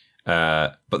alien-y.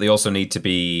 But they also need to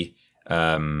be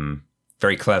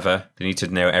very clever. They need to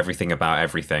know everything about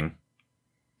everything.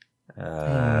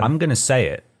 I'm going to say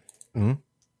it. Mm-hmm.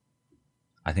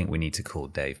 I think we need to call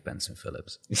Dave Benson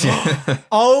Phillips.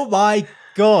 Oh my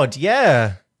God!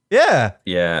 Yeah.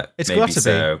 It's got to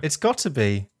be. It's got to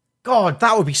be. God,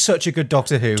 that would be such a good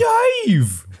Doctor Who.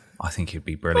 Dave. I think he'd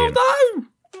be brilliant. Oh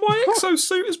no! My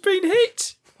exosuit has been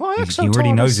hit. He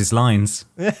already knows his lines.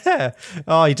 Yeah.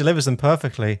 Oh, he delivers them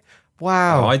perfectly.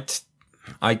 Wow. Oh,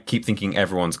 I keep thinking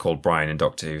everyone's called Brian in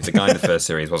Doctor Who. The guy in the first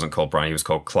series wasn't called Brian; he was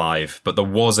called Clive. But there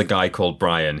was a guy called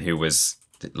Brian who was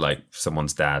like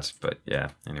someone's dad. But yeah,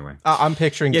 anyway. I'm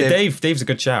picturing. Yeah, Dave's a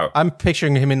good shout. I'm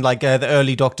picturing him in like the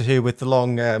early Doctor Who with the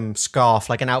long scarf,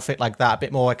 like an outfit like that, a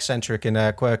bit more eccentric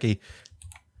and quirky.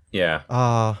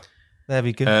 Yeah. There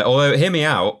we go. Although, hear me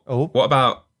out. Oh. What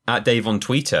about at Dave on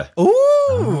Twitter? Ooh,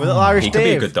 little Irish He Dave. could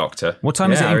be a good doctor. What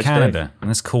time is it in Canada? And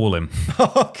let's call him.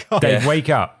 Oh God. Dave, wake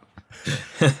up.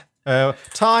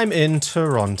 Time in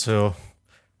Toronto.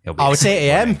 It's 8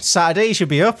 a.m. Saturday. He should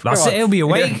be up. That's it. He'll be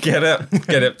awake. Get up,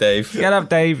 Dave. Get up,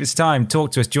 Dave. It's time.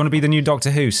 Talk to us. Do you want to be the new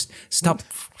Doctor Who? Stop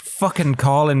fucking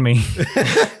calling me.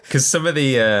 Because some of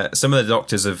the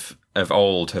doctors of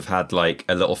old have had like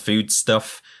a little food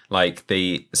stuff, like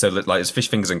there's fish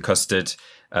fingers and custard.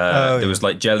 There was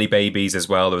like jelly babies as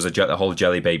well. There was a whole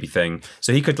jelly baby thing.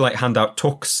 So he could like hand out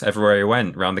tucks everywhere he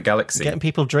went around the galaxy, getting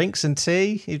people drinks and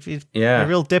tea. He'd a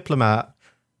real diplomat.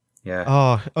 Yeah.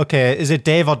 Oh, okay. Is it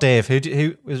Dave or Dave? Who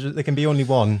there can be only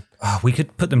one. We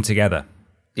could put them together.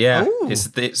 Yeah, it's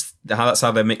that's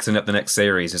how they're mixing up the next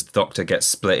series. Is the Doctor gets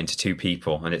split into two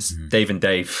people, and it's Dave and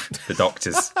Dave, the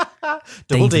Doctors.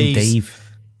 Double D's.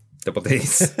 Dave. Double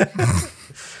D's.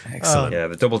 Excellent. Yeah,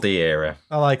 the Double D era.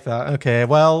 I like that. Okay,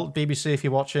 well, BBC, if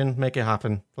you're watching, make it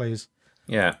happen, please.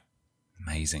 Yeah.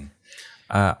 Amazing.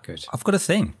 Good. I've got a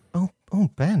thing. Oh,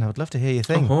 Ben, I would love to hear your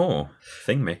thing. Oh,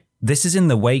 thing me. This is in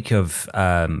the wake of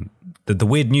the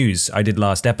weird news I did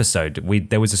last episode.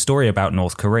 There was a story about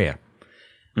North Korea.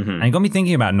 Mm-hmm. And it got me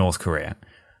thinking about North Korea.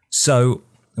 So,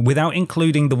 without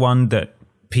including the one that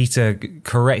Peter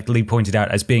correctly pointed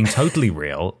out as being totally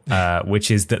real,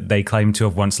 which is that they claim to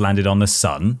have once landed on the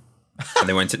sun. And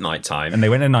they went at night time. So they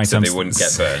wouldn't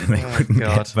get burned. They wouldn't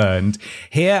get burned.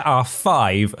 Here are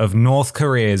 5 of North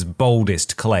Korea's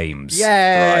boldest claims.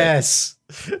 Yes!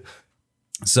 Right.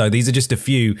 So these are just a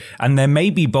few, and there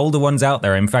may be bolder ones out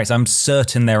there. In fact, I'm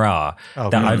certain there are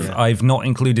I've not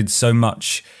included so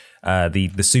much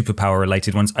the superpower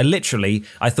related ones.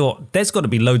 I thought there's got to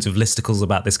be loads of listicles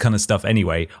about this kind of stuff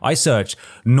anyway. I searched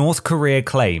North Korea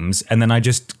claims, and then I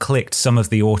just clicked some of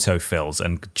the autofills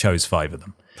and chose 5 of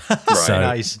them. So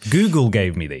nice. Google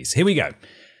gave me these. Here we go.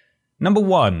 Number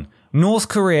 1, North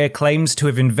Korea claims to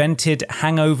have invented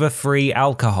hangover-free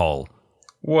alcohol.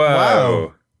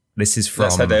 Wow. This is from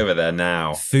Let's head over there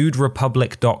now.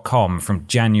 foodrepublic.com from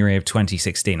January of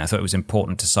 2016. I thought it was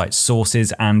important to cite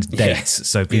sources and dates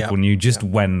so people knew just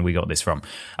when we got this from.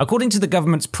 According to the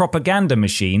government's propaganda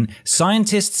machine,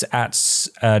 scientists at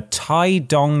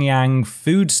Taedongyang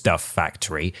Foodstuff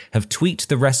Factory have tweaked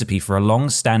the recipe for a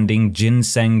long-standing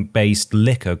ginseng-based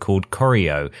liquor called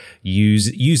Koryo,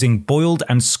 using boiled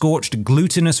and scorched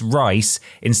glutinous rice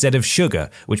instead of sugar,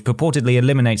 which purportedly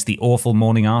eliminates the awful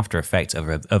morning after effect of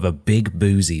a big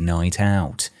boozy night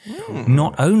out.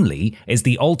 Not only is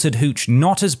the altered hooch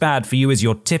not as bad for you as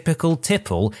your typical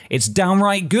tipple, it's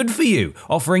downright good for you,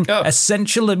 offering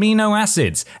essential amino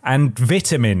acids and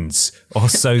vitamins, or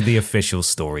so the official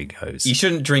story goes. You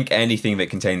shouldn't drink anything that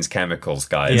contains chemicals,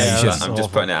 guys. Yeah, I'm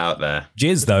just putting it out there.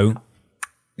 Jizz, though.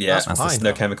 Yeah, there's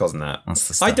no chemicals in that.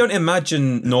 I don't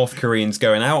imagine North Koreans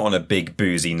going out on a big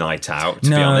boozy night out, to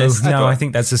be honest. No, I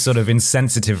think that's a sort of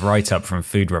insensitive write-up from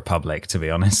Food Republic, to be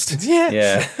honest.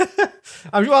 Yeah.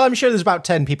 I'm sure there's about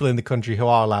 10 people in the country who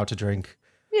are allowed to drink.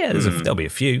 Yeah, there'll be a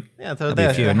few. Yeah, there'll be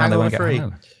a few, and now they won't get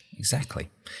hangover.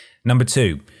 Exactly. Number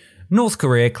 2, North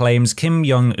Korea claims Kim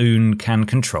Jong-un can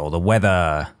control the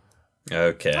weather.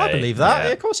 Okay. I believe that.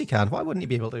 Yeah, of course he can. Why wouldn't he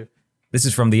be able to? This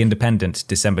is from The Independent,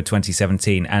 December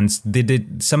 2017, and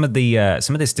some of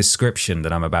this description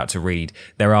that I'm about to read,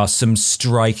 there are some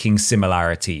striking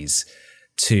similarities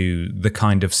to the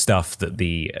kind of stuff that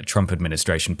the Trump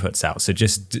administration puts out. So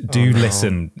just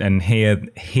listen and hear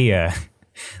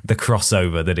the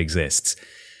crossover that exists.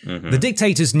 The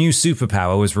dictator's new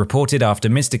superpower was reported after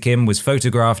Mr. Kim was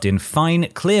photographed in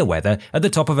fine, clear weather at the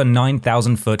top of a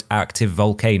 9,000-foot active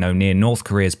volcano near North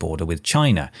Korea's border with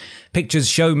China. Pictures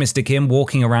show Mr. Kim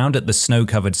walking around at the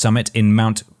snow-covered summit in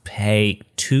Mount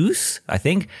Paetooth, I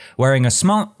think, wearing a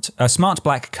smart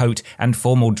black coat and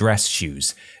formal dress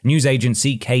shoes. News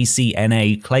agency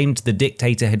KCNA claimed the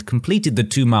dictator had completed the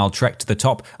 2-mile trek to the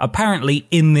top, apparently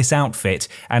in this outfit,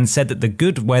 and said that the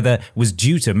good weather was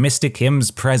due to Mr. Kim's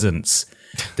presence.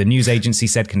 The news agency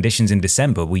said conditions in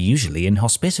December were usually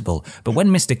inhospitable, but when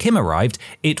Mr. Kim arrived,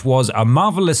 it was a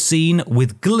marvelous scene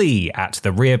with glee at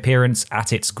the reappearance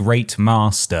at its great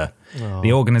master.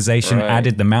 The organization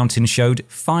added the mountain showed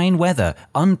fine weather,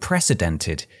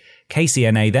 unprecedented.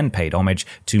 KCNA then paid homage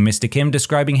to Mr. Kim,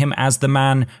 describing him as the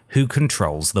man who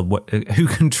controls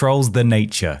the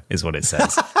nature, is what it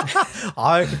says.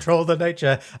 I control the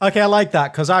nature. Okay, I like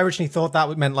that, because I originally thought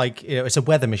that meant like, it's a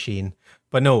weather machine.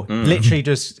 But no, literally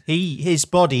just his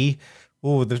body.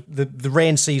 Oh, the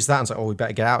rain sees that and it's like, we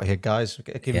better get out of here, guys.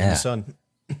 Give him the sun.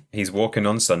 He's walking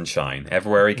on sunshine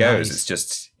everywhere he goes. Nice. It's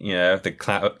just, the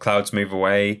clouds move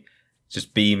away,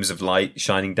 just beams of light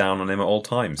shining down on him at all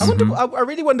times. I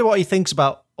really wonder what he thinks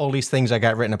about all these things I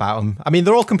get written about him. I mean,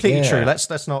 they're all completely true.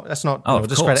 Let's not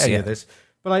discredit any of this.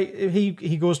 But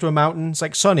he goes to a mountain, it's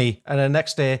like sunny, and then the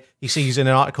next day he sees in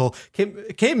an article,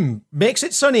 Kim makes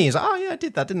it sunny. He's like, oh yeah, I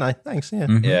did that, didn't I? Thanks.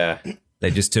 Yeah. Yeah.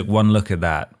 They just took one look at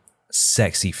that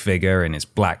sexy figure in his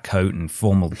black coat and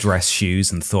formal dress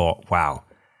shoes and thought, wow,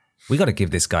 we got to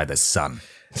give this guy the sun.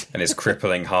 And his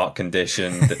crippling heart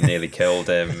condition that nearly killed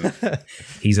him.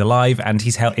 He's alive and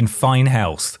he's in fine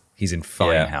health. He's in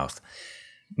fine health.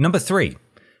 Number 3.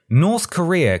 North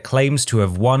Korea claims to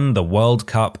have won the World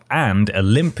Cup and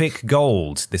Olympic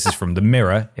gold. This is from The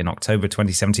Mirror in October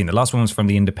 2017. The last one was from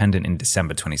The Independent in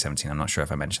December 2017. I'm not sure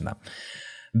if I mentioned that.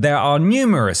 There are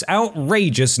numerous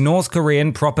outrageous North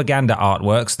Korean propaganda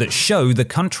artworks that show the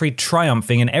country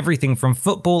triumphing in everything from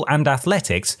football and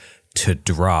athletics to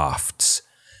drafts.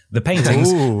 The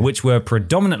paintings, which were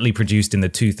predominantly produced in the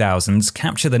 2000s,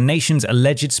 capture the nation's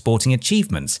alleged sporting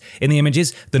achievements. In the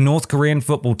images, the North Korean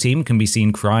football team can be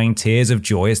seen crying tears of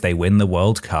joy as they win the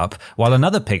World Cup, while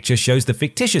another picture shows the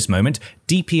fictitious moment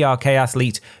DPRK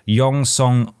athlete Yong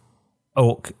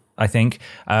Song-ok, I think,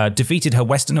 defeated her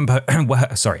Western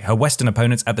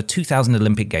opponents at the 2000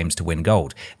 Olympic Games to win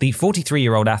gold. The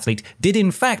 43-year-old athlete did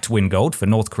in fact win gold for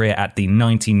North Korea at the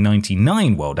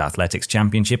 1999 World Athletics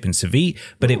Championship in Seville,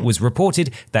 but it was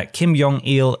reported that Kim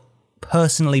Jong-il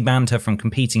personally banned her from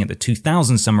competing at the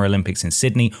 2000 Summer Olympics in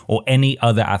Sydney or any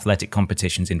other athletic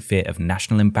competitions in fear of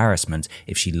national embarrassment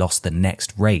if she lost the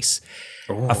next race.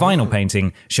 A final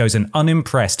painting shows an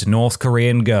unimpressed North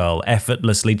Korean girl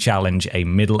effortlessly challenge a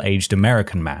middle-aged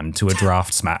American man to a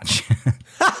drafts match.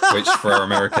 Which for our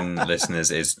American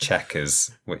listeners is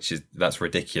checkers, that's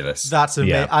ridiculous. That's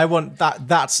amazing. Yeah. I want that.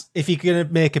 That's if you're going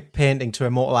to make a painting to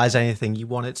immortalize anything, you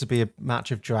want it to be a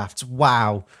match of drafts.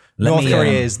 Wow. North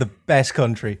Korea is the best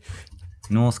country.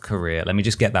 North Korea. Let me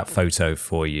just get that photo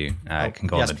for you. It can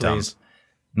go on the dump.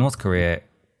 North Korea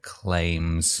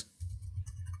claims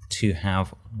to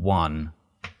have won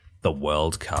the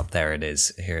World Cup. There it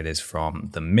is. Here it is from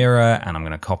The Mirror, and I'm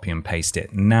going to copy and paste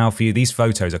it now for you. These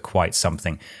photos are quite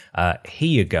something. Here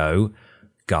you go,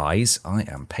 guys. I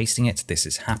am pasting it. This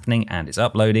is happening, and it's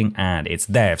uploading, and it's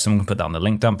there. If someone can put that on the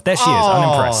link dump. There she is,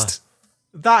 unimpressed.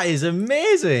 That is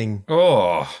amazing.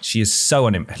 Oh, she is so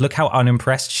unimpressed. Look how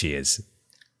unimpressed she is.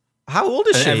 How old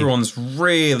is she? Everyone's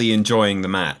really enjoying the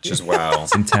match as well.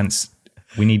 It's intense.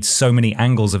 We need so many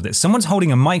angles of this. Someone's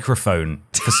holding a microphone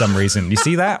for some reason. You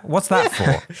see that? What's that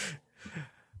for?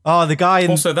 Oh, the guy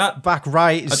in also that back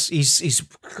right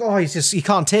is he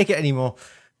can't take it anymore.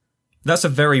 That's a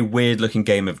very weird looking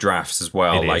game of drafts as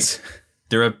well. It is.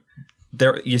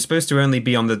 You're supposed to only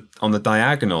be on the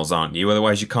diagonals, aren't you?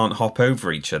 Otherwise you can't hop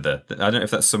over each other. I don't know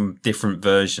if that's some different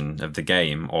version of the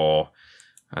game or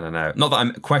I don't know. Not that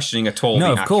I'm questioning at all the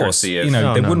accuracy of...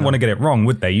 they wouldn't want to get it wrong,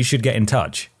 would they? You should get in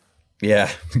touch.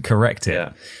 Yeah. Correct it.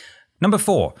 Yeah. Number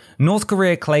 4. North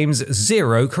Korea claims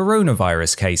 0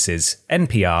 coronavirus cases.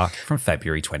 NPR from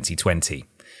February 2020.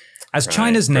 As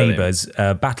China's neighbours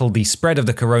battle the spread of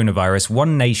the coronavirus,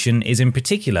 one nation is in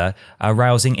particular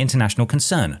arousing international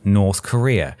concern, North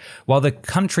Korea. While the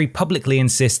country publicly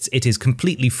insists it is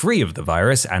completely free of the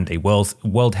virus, and a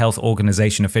World Health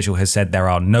Organization official has said there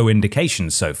are no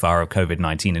indications so far of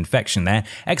COVID-19 infection there,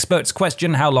 experts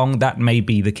question how long that may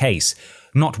be the case.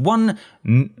 Not one,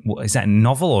 is that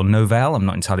novel or novelle? I'm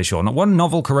not entirely sure. Not one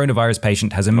novel coronavirus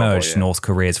patient has emerged. North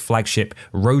Korea's flagship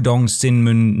Rodong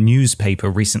Sinmun newspaper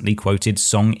recently quoted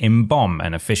Song Im-bom,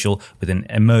 an official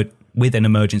with an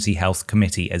emergency health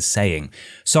committee, as saying.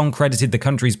 Song credited the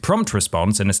country's prompt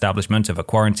response and establishment of a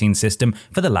quarantine system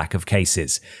for the lack of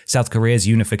cases. South Korea's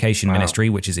Unification Ministry,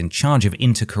 which is in charge of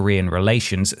inter-Korean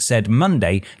relations, said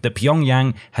Monday that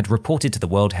Pyongyang had reported to the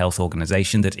World Health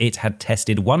Organization that it had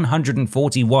tested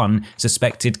 141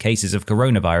 suspected cases of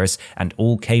coronavirus and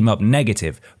all came up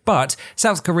negative. But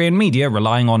South Korean media,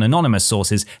 relying on anonymous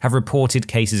sources, have reported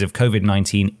cases of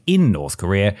COVID-19 in North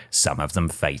Korea, some of them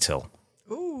fatal.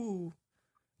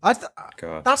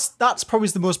 That's probably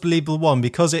the most believable one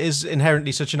because it is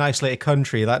inherently such an isolated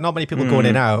country. Like not many people going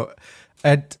in and out.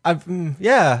 And I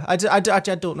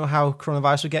don't know how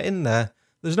coronavirus would get in there.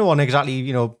 There's no one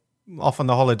exactly off on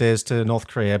the holidays to North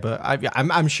Korea, but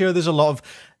I'm sure there's a lot of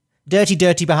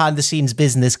dirty behind the scenes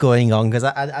business going on because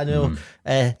I know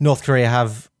North Korea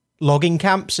have logging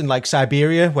camps in like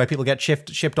Siberia where people get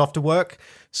shipped off to work.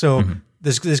 So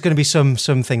there's going to be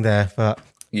something there, but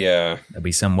yeah, there'll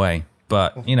be some way.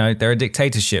 But, they're a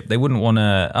dictatorship. They wouldn't want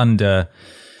to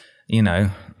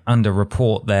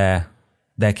under-report their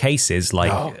cases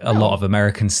like a lot of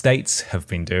American states have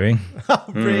been doing.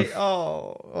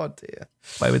 Oh, dear.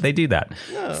 Why would they do that?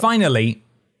 No. Finally,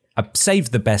 I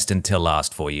saved the best until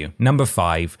last for you. Number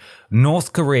 5,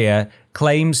 North Korea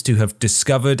claims to have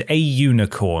discovered a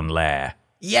unicorn lair.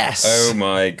 Yes! Oh,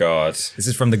 my God. This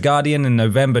is from The Guardian in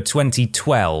November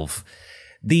 2012.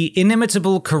 The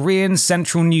inimitable Korean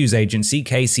Central News Agency,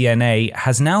 KCNA,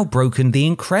 has now broken the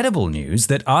incredible news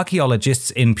that archaeologists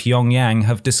in Pyongyang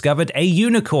have discovered a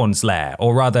unicorn's lair,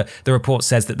 or rather, the report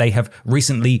says that they have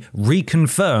recently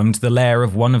reconfirmed the lair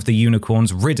of one of the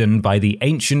unicorns ridden by the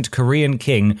ancient Korean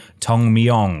king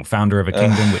Tongmyong, founder of a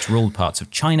kingdom which ruled parts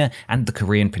of China and the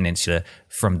Korean peninsula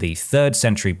from the 3rd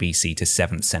century BC to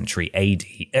 7th century AD.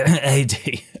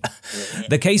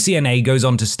 The KCNA goes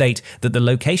on to state that the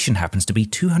location happens to be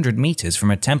 200 meters from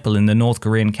a temple in the North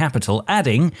Korean capital,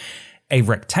 adding, a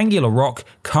rectangular rock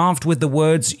carved with the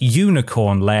words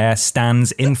unicorn lair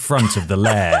stands in front of the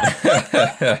lair.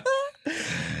 The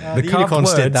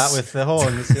unicorns did that with the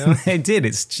horns. They did.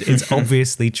 It's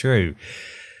obviously true.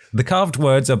 The carved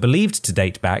words are believed to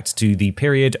date back to the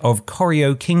period of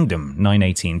Koryo Kingdom,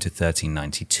 918 to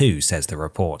 1392, says the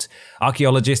report.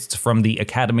 Archaeologists from the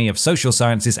Academy of Social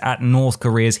Sciences at North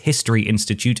Korea's History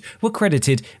Institute were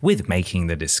credited with making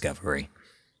the discovery.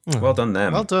 Well done,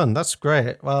 them. Well done. That's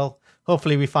great. Well,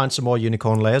 hopefully we find some more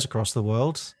unicorn layers across the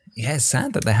world. Yeah, it's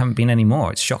sad that there haven't been any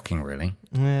more. It's shocking, really.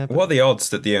 Yeah, what are the odds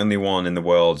that the only one in the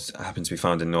world happens to be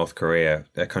found in North Korea,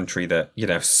 a country that,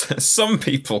 some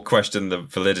people question the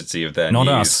validity of their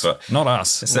news. Not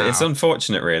us. It's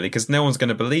unfortunate, really, because no one's going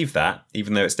to believe that,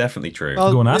 even though it's definitely true.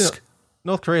 Well, go and ask.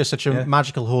 North Korea is such a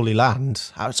magical, holy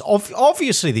land. It's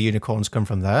obviously the unicorns come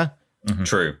from there. Mm-hmm.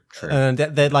 True. And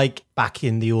they're like back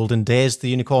in the olden days, the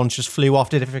unicorns just flew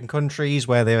off to different countries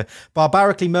where they were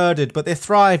barbarically murdered, but they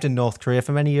thrived in North Korea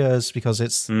for many years because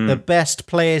it's the best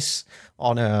place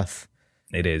on earth.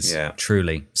 It is,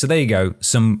 truly. So there you go.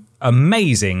 Some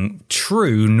amazing,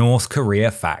 true North Korea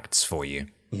facts for you.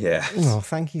 Yeah. Oh,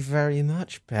 thank you very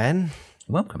much, Ben.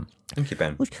 You're welcome. Thank you,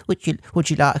 Ben. Would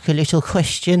you like a little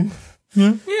question?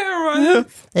 Yeah, all right.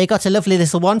 They got a lovely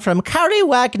little one from Carrie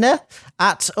Wagner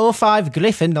at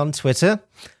 05Griffin on Twitter.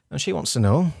 And she wants to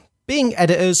know, being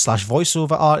editors /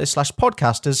 voiceover artists /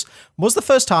 podcasters, was the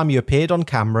first time you appeared on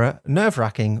camera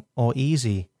nerve-wracking or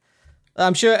easy?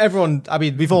 I'm sure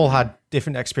we've all had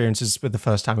different experiences with the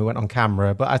first time we went on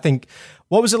camera, but I think,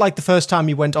 what was it like the first time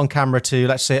you went on camera to,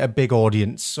 let's say, a big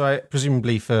audience? So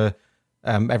presumably for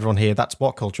everyone here, that's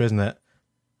What Culture, isn't it?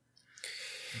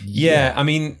 Yeah, I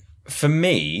mean, for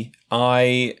me,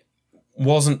 I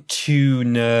wasn't too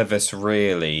nervous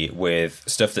really with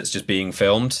stuff that's just being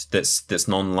filmed, that's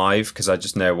non-live, because I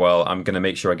just know, well, I'm going to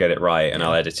make sure I get it right and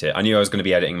I'll edit it. I knew I was going to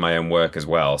be editing my own work as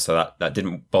well, so that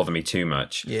didn't bother me too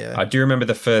much. Yeah. I do remember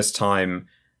the first time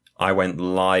I went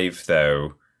live,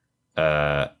 though,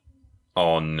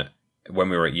 on when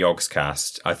we were at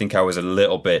Yogscast. I think I was a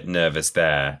little bit nervous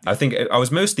there. I think I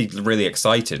was mostly really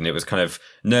excited, and it was kind of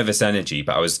nervous energy,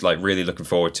 but I was like really looking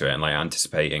forward to it and like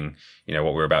anticipating, what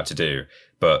we were about to do.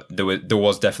 but there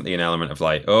was definitely an element of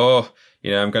like, oh,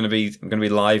 I'm going to be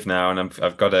live now, and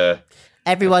I've got to.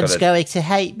 Everyone's going to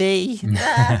hate me.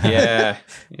 yeah,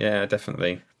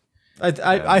 definitely.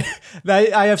 I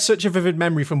have such a vivid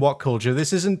memory from What Culture.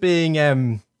 This isn't being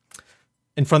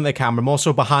in front of the camera, more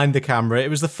so behind the camera. It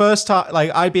was the first time,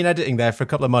 like, I'd been editing there for a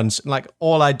couple of months, and like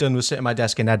all I'd done was sit at my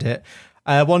desk and edit.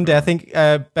 One day, I think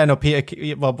Ben or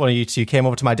Peter, well, one of you two, came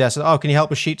over to my desk and said, "Oh, can you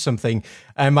help us shoot something?"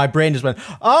 And my brain just went,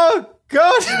 "Oh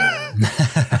God!"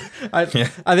 I think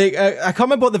I can't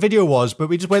remember what the video was, but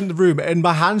we just went in the room and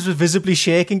my hands were visibly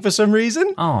shaking for some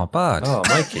reason. Oh, bud. Oh,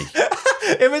 Mikey.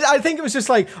 I think it was just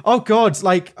like, oh God,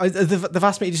 like they've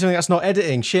asked me to do something that's not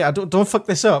editing. Shit, I don't fuck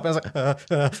this up. And I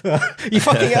was like, you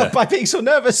fucking up by being so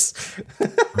nervous.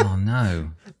 Oh no.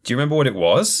 Do you remember what it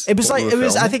was? It was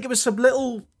I think it was some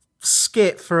little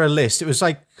skit for a list. It was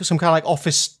like some kind of like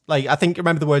office, like, I think,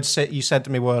 remember the words you said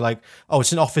to me were like, oh,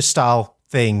 it's an office style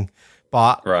thing.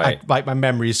 But right. like my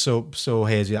memory is so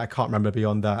hazy. I can't remember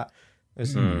beyond that.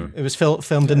 It was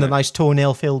filmed in the nice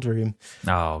toenail filled room.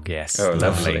 Oh yes, oh,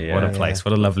 lovely. Yeah. What a place!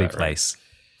 What a lovely place.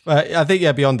 I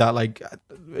think beyond that, like,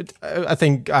 I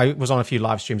think I was on a few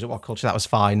live streams at What Culture. That was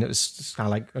fine. It was just kind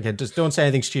of like, okay, just don't say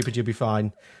anything stupid. You'll be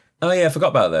fine. Oh yeah, I forgot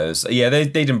about those. Yeah, they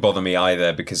didn't bother me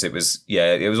either because it was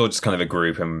all just kind of a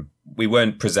group, and we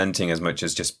weren't presenting as much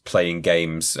as just playing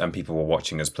games, and people were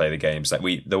watching us play the games. Like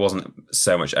there wasn't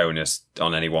so much onus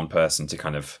on any one person to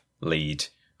kind of lead,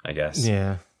 I guess.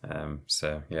 Yeah.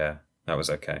 So yeah, that was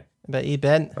okay. But you,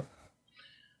 Ben?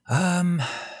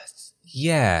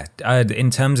 Yeah.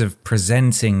 In terms of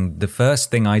presenting, the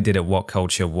first thing I did at What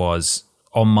Culture was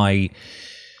on my,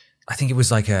 I think it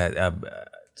was like a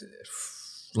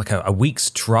week's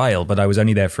trial, but I was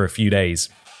only there for a few days.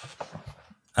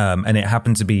 And it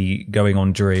happened to be going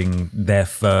on during their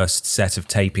first set of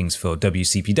tapings for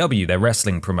WCPW, their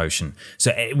wrestling promotion.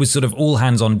 So it was sort of all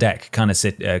hands on deck kind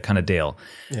of deal.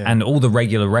 Yeah. And all the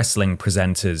regular wrestling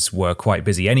presenters were quite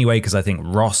busy anyway, because I think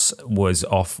Ross was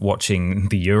off watching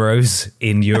the Euros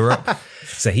in Europe.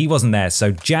 So he wasn't there.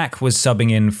 So Jack was subbing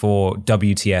in for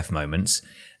WTF moments.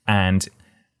 And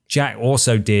Jack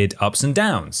also did ups and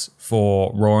downs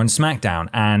for Raw and SmackDown.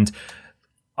 And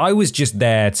I was just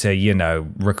there to,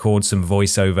 record some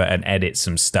voiceover and edit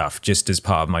some stuff just as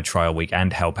part of my trial week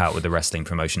and help out with the wrestling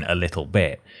promotion a little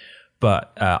bit.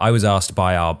 But I was asked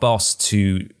by our boss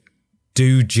to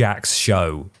do Jack's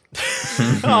show.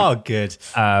 Oh, good.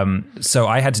 So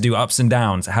I had to do ups and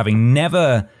downs, having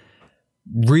never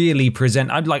really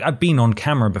I've been on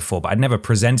camera before, but I'd never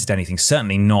presented anything,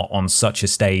 certainly not on such a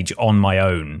stage on my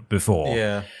own before.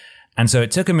 Yeah. And so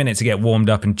it took a minute to get warmed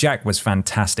up, and Jack was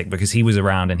fantastic because he was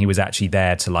around and he was actually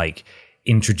there to like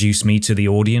introduce me to the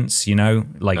audience, he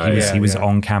was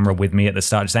on camera with me at the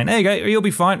start, just saying, "There you go, you'll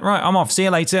be fine. Right, I'm off. See you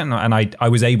later." And I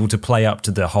was able to play up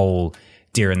to the whole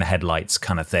deer in the headlights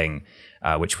kind of thing,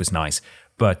 which was nice.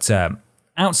 But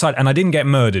outside, and I didn't get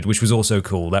murdered, which was also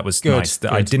cool. That was good, nice.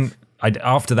 Good.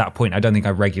 After that point, I don't think I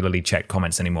regularly checked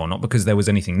comments anymore, not because there was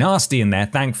anything nasty in there,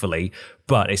 thankfully,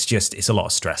 but it's a lot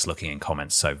of stress looking in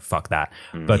comments, so fuck that.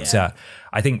 But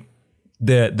I think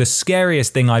the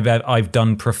scariest thing I've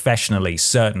done professionally,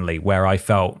 certainly, where I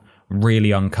felt really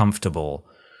uncomfortable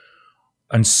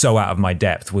and so out of my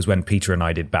depth, was when Peter and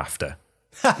I did BAFTA.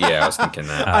 Yeah, I was thinking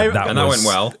that. That went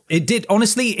well. It did.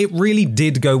 Honestly, it really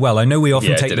did go well. I know we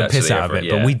often take the piss out of it,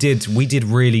 but we did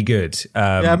really good.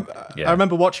 I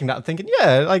remember watching that and thinking,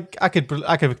 I could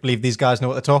believe these guys know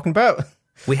what they're talking about.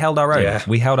 We held our own. Yeah.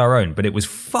 We held our own, but it was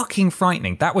fucking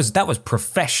frightening. That was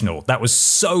professional. That was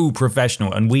so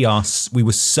professional, and we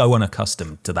were so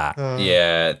unaccustomed to that.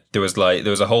 Yeah, there was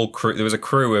a whole crew. There was a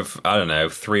crew of, I don't know,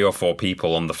 3 or 4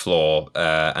 people on the floor,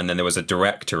 and then there was a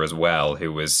director as well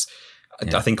who was,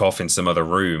 I think, off in some other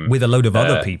room with a load of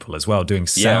other people as well doing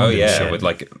sound. And shit. With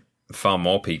like far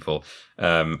more people.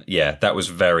 That was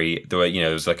very. There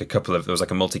was like a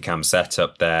multicam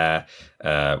setup there.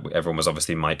 Everyone was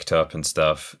obviously mic'd up and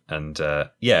stuff, and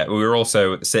we were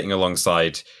also sitting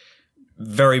alongside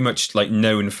very much like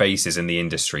known faces in the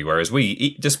industry. Whereas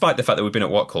we, despite the fact that we've been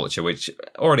at What Culture, which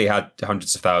already had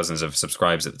hundreds of thousands of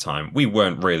subscribers at the time, we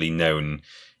weren't really known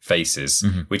faces.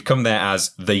 Mm-hmm. We'd come there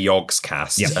as the Yogs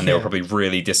cast, and they were probably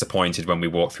really disappointed when we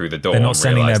walked through the door. They're not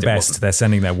sending their best; they're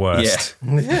sending their worst.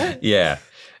 Yeah,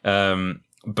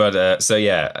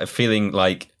 feeling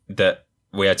like that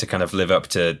we had to kind of live up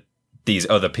to these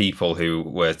other people who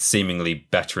were seemingly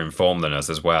better informed than us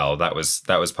as well. That was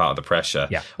part of the pressure.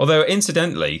 Yeah. Although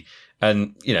incidentally,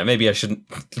 and maybe I shouldn't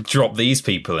drop these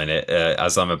people in it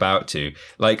as I'm about to.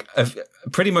 Like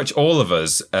pretty much all of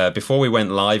us before we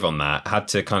went live on that had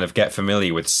to kind of get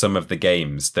familiar with some of the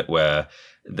games that were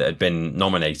that had been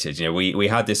nominated. You know, we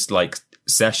had this like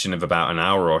session of about an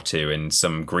hour or two in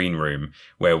some green room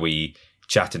where we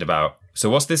chatted about, so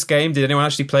what's this game? Did anyone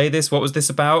actually play this? What was this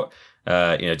about?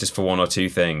 Just for one or two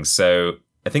things. So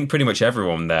I think pretty much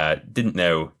everyone there didn't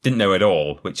know at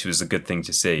all, which was a good thing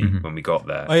to see when we got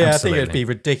there. Oh yeah, absolutely. I think it'd be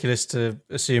ridiculous to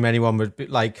assume anyone would be,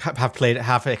 like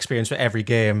have experience for every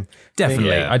game.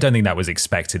 Definitely, I don't think that was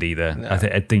expected either. No.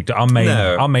 I think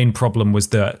our main problem was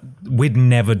that we'd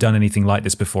never done anything like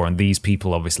this before, and these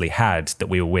people obviously had that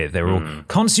we were with. They were all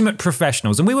consummate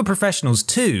professionals, and we were professionals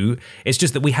too. It's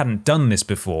just that we hadn't done this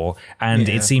before, and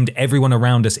it seemed everyone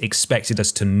around us expected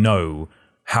us to know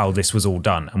how this was all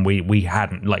done, and we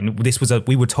hadn't. Like,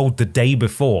 we were told the day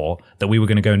before that we were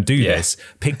going to go and do this,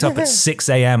 picked up at 6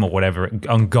 a.m. or whatever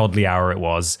ungodly hour it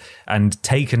was, and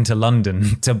taken to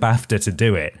London to BAFTA to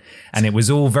do it. And it was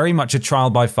all very much a trial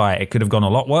by fire. It could have gone a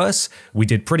lot worse. We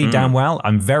did pretty damn well.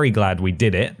 I'm very glad we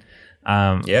did it.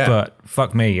 But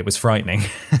fuck me, it was frightening.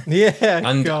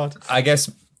 And God. I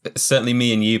guess certainly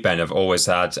me and you, Ben, have always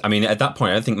had. I mean, at that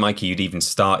point, I don't think, Mikey, you'd even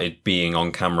started being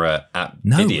on camera at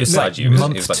Video. It was like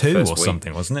month like 2 or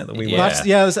something, wasn't it? That we were.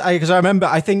 Because I remember.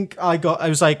 I think I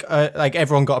was like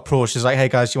everyone got approached. It's like, hey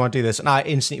guys, do you want to do this? And I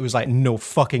instantly was like, no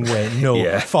fucking way,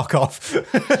 no, fuck off.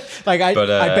 I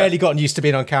barely gotten used to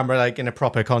being on camera, like in a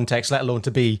proper context, let alone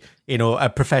to be, a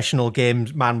professional game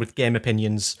man with game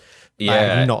opinions.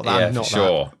 Not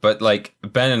that. But like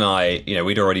Ben and I,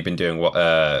 we'd already been doing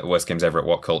Worst Games Ever at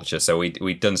What Culture, so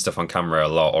we'd done stuff on camera a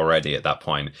lot already at that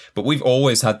point. But we've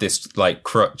always had this like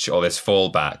crutch or this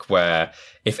fallback where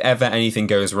if ever anything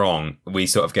goes wrong, we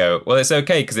sort of go, well, it's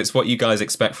okay because it's what you guys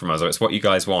expect from us, or it's what you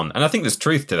guys want. And I think there's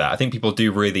truth to that. I think people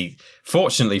do really,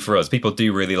 fortunately for us, people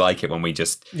do really like it when we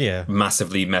just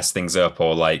massively mess things up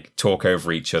or like talk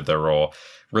over each other or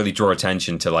really draw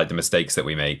attention to like the mistakes that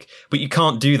we make. But you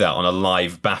can't do that on a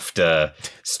live BAFTA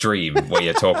stream where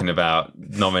you're talking about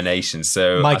nominations.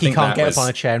 So Mikey can't get up on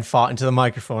a chair and fart into the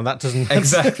microphone. That doesn't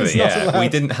exactly. We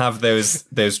didn't have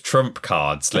those trump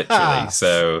cards literally.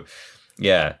 So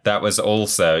yeah, that was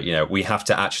also, we have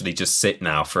to actually just sit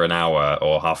now for an hour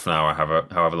or half an hour,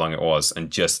 however long it was, and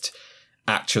just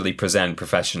actually present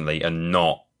professionally and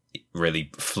not really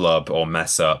flub or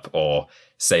mess up or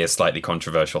say a slightly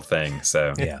controversial thing.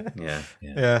 So I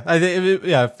think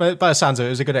by the sounds of it, it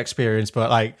was a good experience.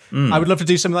 But like, I would love to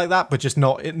do something like that, but just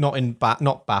not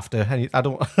BAFTA. I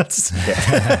don't.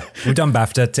 We've done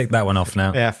BAFTA. Tick that one off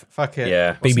now. Yeah, fuck it.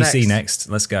 Yeah, What's BBC next?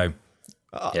 Let's go.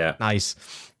 Nice.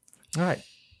 All right.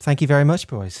 Thank you very much,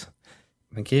 boys.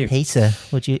 Thank you, Peter.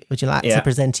 Would you like to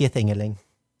present your thingaling?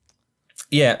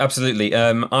 Yeah, absolutely.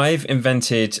 I've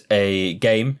invented a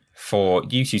game for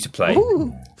you two to play.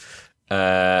 Ooh.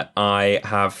 I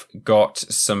have got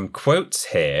some quotes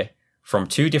here from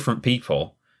 2 different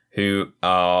people who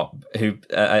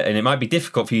and it might be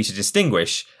difficult for you to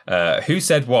distinguish who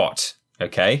said what.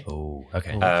 Okay. Oh,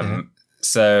 okay.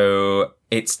 So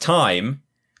it's time,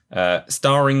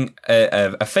 starring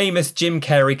a famous Jim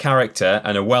Carrey character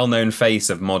and a well-known face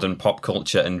of modern pop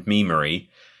culture and memery.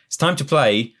 It's time to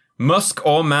play Musk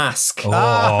or Mask. Oh,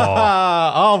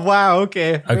 wow.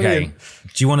 Okay. Brilliant.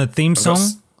 Do you want a theme song?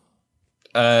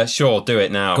 Sure, do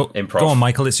it now. Improv. Go on,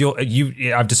 Michael. It's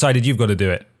you. I've decided you've got to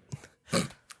do it.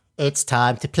 It's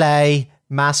time to play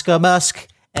Mask or Musk.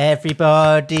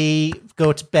 Everybody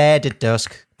go to bed at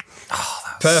dusk. Oh,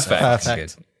 that was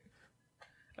perfect.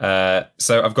 Good.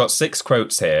 So I've got 6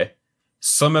 quotes here.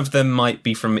 Some of them might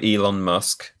be from Elon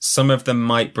Musk. Some of them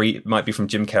might be from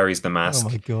Jim Carrey's The Mask. Oh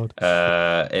my God.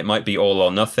 It might be all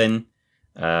or nothing.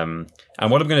 And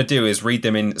what I'm going to do is read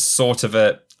them in sort of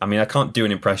I can't do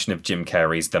an impression of Jim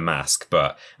Carrey's The Mask,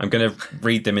 but I'm going to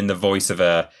read them in the voice of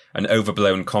an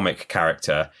overblown comic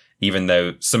character, even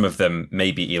though some of them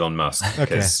may be Elon Musk.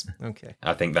 Because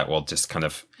I think that will just kind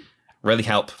of really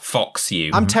help fox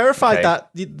you. I'm terrified that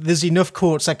there's enough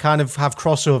quotes that kind of have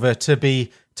crossover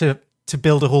to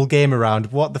build a whole game around.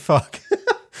 What the fuck?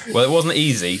 Well, it wasn't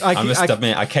easy. I must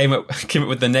admit, I came up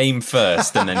with the name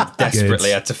first and then desperately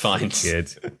had to find.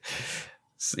 Good.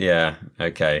 Yeah,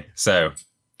 okay. So,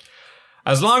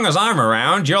 as long as I'm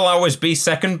around, you'll always be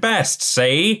second best,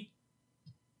 see?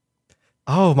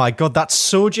 Oh my God, that's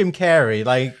so Jim Carrey.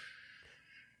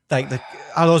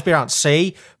 I'll always be around,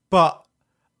 see? But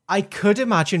I could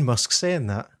imagine Musk saying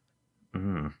that.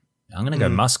 I'm going to go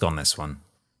Musk on this one.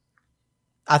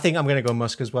 I think I'm going to go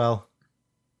Musk as well.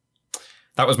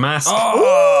 That was Mask.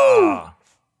 Oh!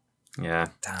 Yeah.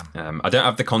 Damn. I don't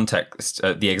have the context,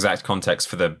 the exact context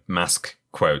for the Mask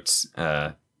quotes,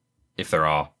 if there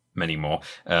are many more.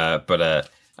 But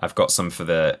I've got some for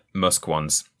the Musk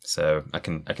ones, so I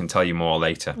can tell you more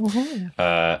later.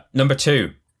 Mm-hmm. Number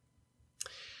 2.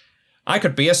 I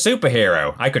could be a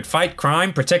superhero. I could fight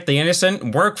crime, protect the innocent,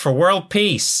 and work for world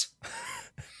peace.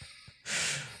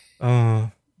 I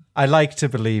like to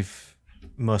believe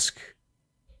Musk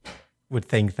would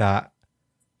think that,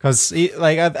 because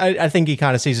I think he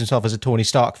kind of sees himself as a Tony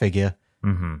Stark figure.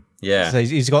 Mm-hmm. Yeah, So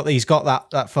he's got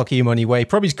that fuck you money way.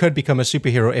 Probably could become a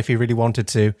superhero if he really wanted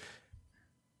to.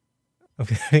 I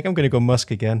think I'm going to go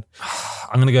Musk again.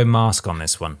 I'm going to go Mask on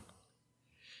this one.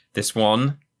 this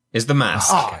one is the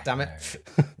mask. Oh, damn it.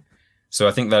 So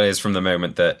I think that is from the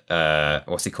moment that,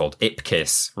 what's he called?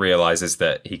 Ipkiss realizes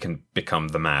that he can become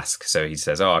the mask. So he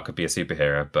says, I could be a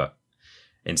superhero, but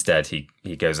instead he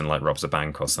goes and like robs a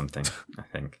bank or something, I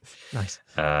think. Nice.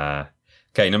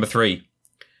 Okay, number 3.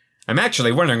 I'm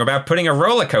actually wondering about putting a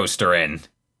roller coaster in.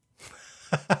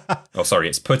 Oh, sorry,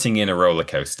 it's putting in a roller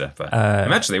coaster. But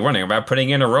I'm actually wondering about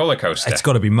putting in a roller coaster. It's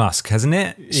got to be Musk, hasn't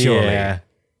it? Surely. Yeah.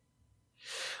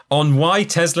 On why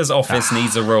Tesla's office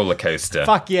needs a roller coaster.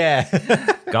 Fuck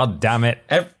yeah. God damn it.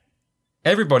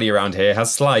 Everybody around here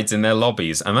has slides in their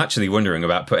lobbies. I'm actually wondering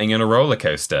about putting in a roller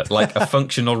coaster, like a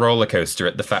functional roller coaster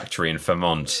at the factory in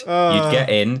Vermont. You'd get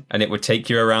in and it would take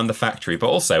you around the factory, but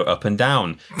also up and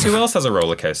down. Who else has a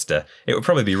roller coaster? It would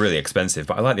probably be really expensive,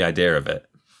 but I like the idea of it.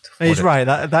 He's right.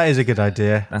 That is a good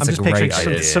idea. That's I'm a just great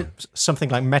picturing idea. something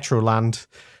like Metroland.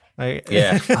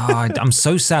 Yeah. I'm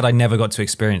so sad I never got to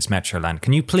experience Metroland.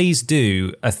 Can you please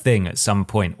do a thing at some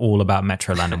point all about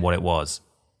Metroland and what it was?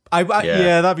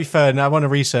 Yeah, that'd be fun. I want to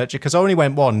research it because I only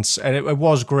went once and it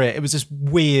was great. It was this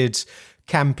weird,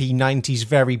 campy 90s,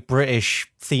 very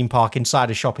British theme park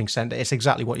inside a shopping centre. It's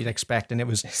exactly what you'd expect, and it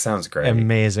was Sounds great.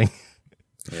 amazing.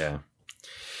 Yeah.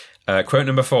 Quote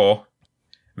number 4.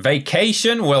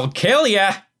 Vacation will kill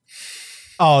ya.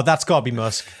 Oh, that's got to be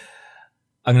Musk.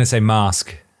 I'm going to say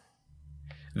Mask.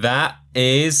 That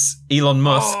is Elon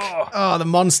Musk. Oh, the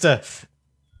monster.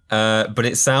 But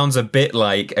it sounds a bit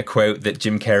like a quote that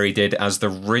Jim Carrey did as the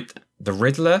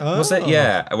Riddler, was it?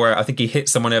 Yeah, where I think he hit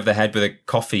someone over the head with a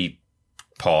coffee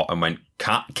pot and went,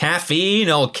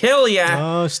 caffeine'll kill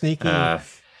ya. Oh, sneaky.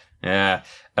 Yeah.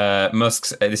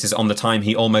 Musk's, this is on the time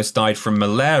he almost died from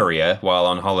malaria while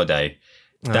on holiday.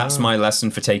 That's my lesson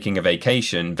for taking a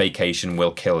vacation. Vacation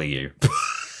will kill you.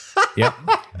 Yep.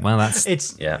 Well, that's It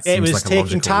seems was like a taking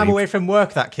logical time leap. away from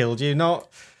work that killed you, not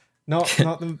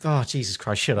the. Oh, Jesus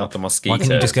Christ! Shut Not up. the mosquito. Why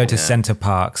can't you just go to Centre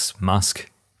Parks,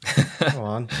 Musk? Come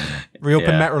on.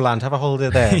 Reopen Yeah. Metroland. Have a holiday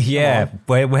there. Yeah.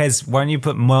 Why don't you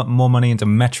put more money into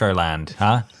Metroland,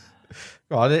 huh?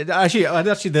 God, actually,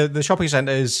 the shopping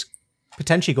centre is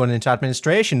potentially going into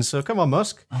administration. So come on,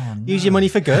 Musk. Use your money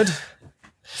for good.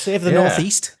 Save the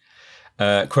Northeast.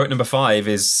 Quote number 5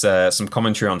 is some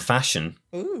commentary on fashion.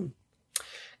 Ooh.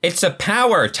 It's a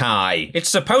power tie. It's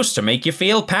supposed to make you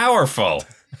feel powerful.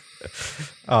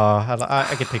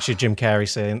 I could picture Jim Carrey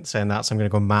saying that, so I'm going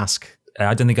to go Mask.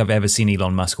 I don't think I've ever seen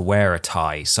Elon Musk wear a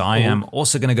tie, so I am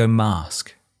also going to go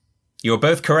Mask. You're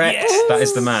both correct. Yes! That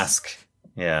is the mask.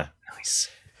 Yeah.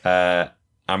 Nice.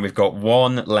 And we've got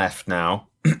one left now.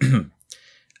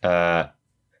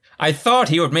 I thought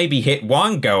he would maybe hit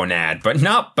one gonad, but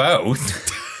not both.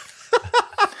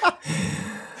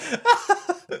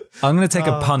 I'm going to take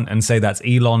a punt and say that's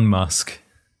Elon Musk.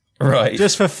 Right.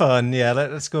 Just for fun, yeah.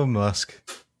 Let's go Musk.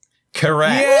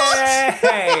 Correct.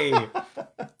 Yay!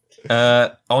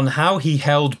 On how he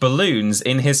held balloons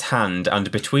in his hand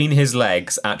and between his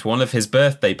legs at one of his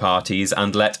birthday parties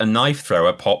and let a knife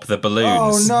thrower pop the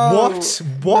balloons.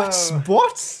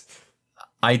 What?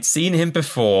 I'd seen him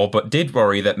before, but did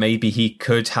worry that maybe he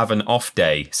could have an off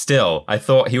day. Still, I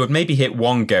thought he would maybe hit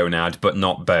one gonad, but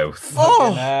not both.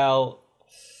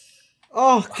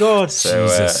 Oh God. So,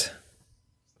 Jesus.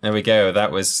 There we go.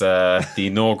 That was the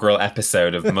inaugural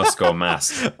episode of Musk or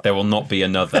Mask. There will not be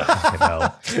another.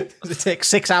 It takes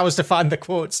 6 hours to find the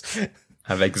quotes.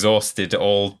 I've exhausted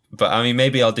all, but I mean,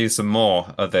 maybe I'll do some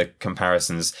more other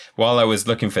comparisons. While I was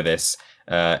looking for this,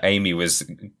 Amy was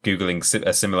Googling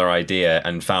a similar idea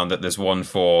and found that there's one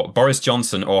for Boris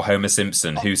Johnson or Homer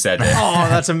Simpson. Who said it? Oh,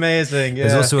 that's amazing. Yeah.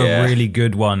 There's also a really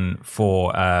good one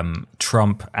for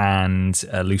Trump and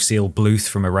Lucille Bluth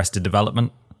from Arrested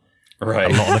Development.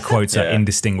 Right. A lot of the quotes are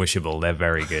indistinguishable. They're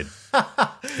very good.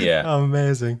 Yeah. Oh,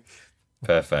 amazing.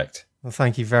 Perfect. Well,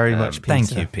 thank you very much, Peter.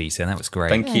 Thank you, Peter. That was great.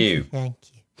 Thank you. Thank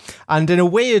you. And in a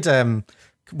weird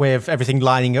way of everything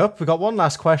lining up, we got one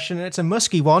last question, and it's a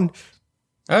musky one.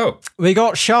 Oh, We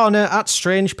got Shauna at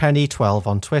StrangePenny12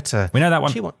 on Twitter. We know that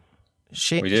one.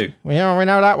 We do. We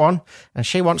know that one. And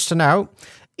she wants to know,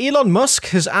 Elon Musk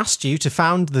has asked you to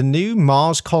found the new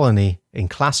Mars colony in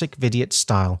classic Vidiot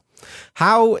style.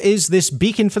 How is this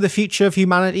beacon for the future of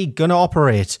humanity gonna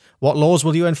operate? What laws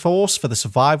will you enforce for the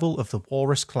survival of the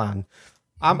Walrus clan?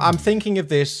 I'm thinking of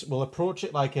this. We'll approach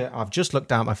it like I've just looked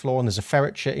down my floor and there's a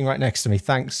ferret shitting right next to me.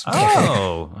 Thanks.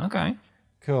 Oh, okay.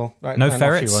 Cool. Right, no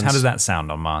ferrets? How does that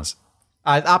sound on Mars?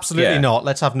 Absolutely not.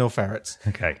 Let's have no ferrets.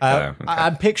 Okay. Okay.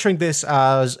 I'm picturing this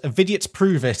as Vidiots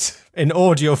Prove It in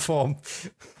audio form.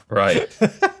 Right.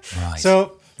 Right.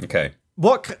 So, Okay.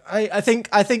 I think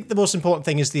the most important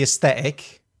thing is the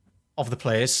aesthetic of the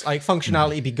place. Like,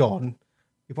 functionality be gone.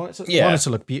 You want it to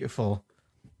look beautiful.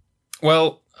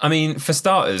 Well, I mean, for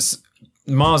starters,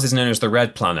 Mars is known as the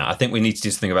red planet. I think we need to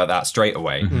just think about that straight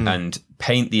away and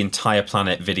paint the entire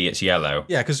planet Vidiots yellow.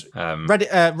 Yeah, because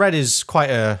red is quite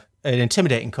an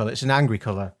intimidating colour. It's an angry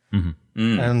colour.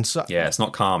 And so, Yeah, it's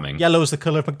not calming. yellow is the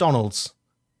colour of McDonald's.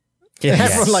 Yes.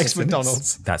 Everyone likes Yes, it is.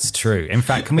 McDonald's. That's true. In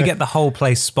fact, can we get the whole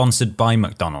place sponsored by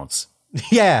McDonald's?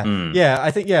 Yeah,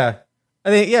 I think,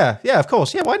 of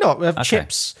course. Yeah, why not? We have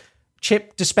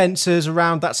chip dispensers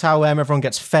around. That's how everyone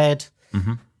gets fed.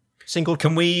 Single.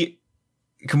 Can we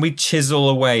chisel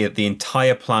away at the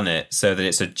entire planet so that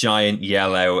it's a giant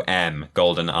yellow M,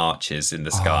 golden arches in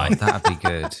the sky? Oh, that'd be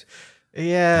good.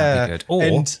 Yeah. That'd be good.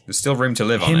 Or, There's still room to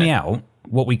live hear on me it. out,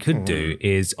 what we could do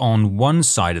is on one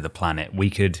side of the planet, we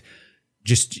could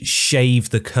just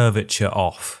shave the curvature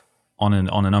off on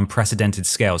an unprecedented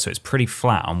scale. So it's pretty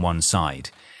flat on one side.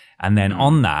 And then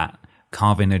on that,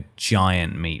 carve in a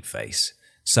giant meat face.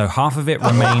 So half of it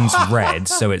remains red,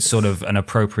 so it's sort of an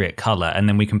appropriate color, and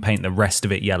then we can paint the rest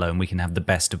of it yellow, and we can have the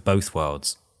best of both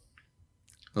worlds.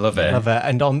 Love it. Love it.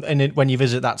 And when you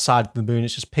visit that side of the moon,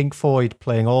 it's just Pink Floyd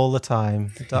playing all the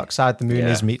time. The dark side of the moon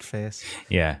is meat face.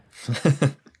 Yeah.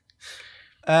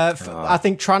 I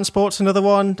think transport's another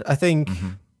one. I think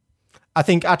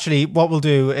actually what we'll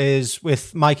do is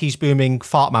with Mikey's booming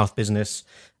fart mouth business,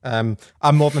 I'm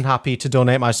more than happy to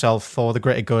donate myself for the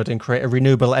greater good and create a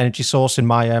renewable energy source in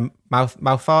my mouth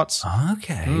farts.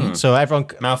 Okay. So everyone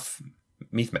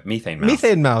Methane mouth.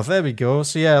 methane mouth. There we go.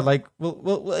 So yeah, like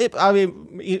I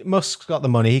mean, Musk's got the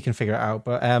money; he can figure it out.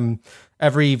 But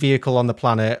every vehicle on the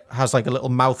planet has like a little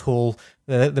mouth hole.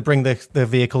 They bring the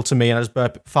vehicle to me, and I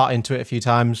just fart into it a few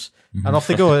times, and off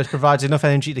they go. It provides enough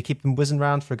energy to keep them whizzing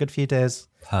around for a good few days.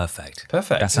 Perfect.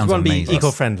 Perfect. That sounds Want to be amazing.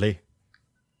 eco-friendly.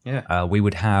 Yeah. We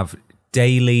would have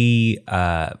daily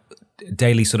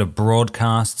sort of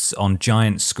broadcasts on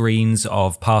giant screens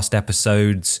of past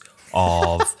episodes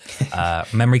of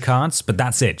memory cards, but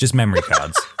that's it, just memory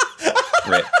cards.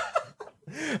 Rip.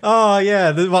 Oh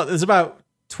yeah, there's about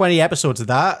 20 episodes of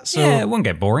that. So Yeah, it won't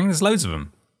get boring. There's loads of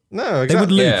them. no, They would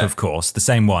exactly. loop, Yeah. of course. The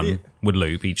same one would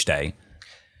loop each day.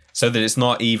 So that it's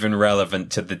not even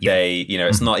relevant to the day,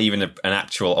 it's not even an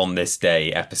actual on this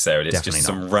day episode. It's Definitely just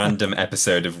not. some random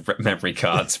episode of memory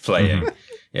cards playing.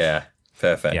 Yeah,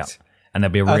 perfect. Yeah. And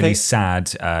there'll be a really think- sad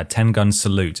 10-gun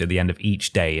salute at the end of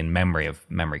each day in memory of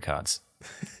memory cards.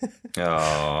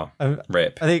 Oh,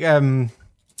 rip. I think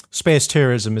space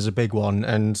tourism is a big one,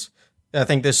 and I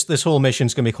think this whole mission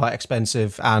is going to be quite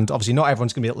expensive, and obviously not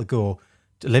everyone's going to be able to go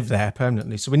to live there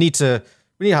permanently. So we need to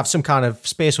have some kind of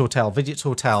space hotel, Vidiots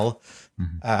hotel,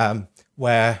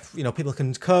 where people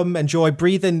can come, enjoy,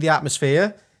 breathe in the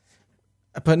atmosphere,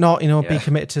 but not be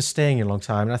committed to staying a long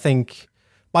time. And I think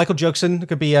Michael Jugson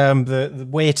could be the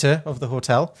waiter of the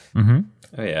hotel. Oh,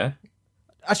 yeah.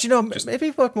 Actually, no, maybe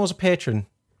work more as a patron.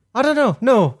 I don't know.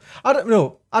 No, I don't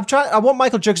know. I want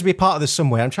Michael Juggs to be a part of this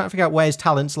somewhere. I'm trying to figure out where his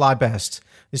talents lie best.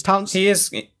 His talents. He is.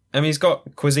 I mean, he's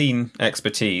got cuisine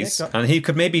expertise, and he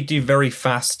could maybe do very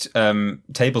fast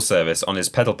table service on his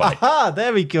pedal bike. Ah,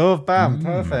 there we go. Bam.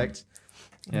 Perfect.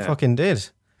 Yeah. Fucking did.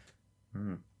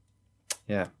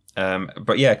 Yeah.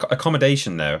 But yeah,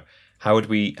 accommodation though. How would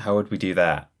we do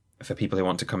that for people who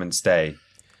want to come and stay?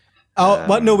 Oh,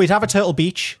 well, no, we'd have a Turtle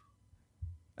Beach.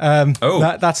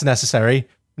 That's necessary.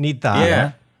 We need that.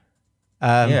 Yeah.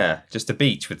 Um, Yeah, just a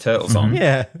beach with turtles on.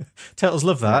 Yeah. Turtles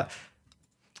love that.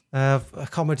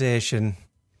 Accommodation.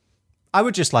 I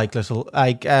would just like little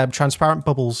transparent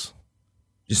bubbles.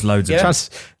 Just loads of Yeah. them.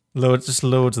 Just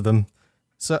loads of them.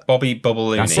 So Bobby Bubble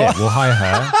That's Looney. it. We'll hire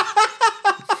her.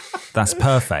 That's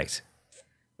perfect.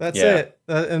 that's Yeah. it.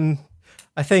 And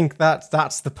I think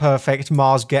that's the perfect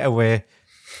Mars getaway.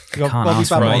 You got Can't Bobby ask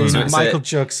for more Babylon, than that. Michael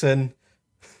Jugson.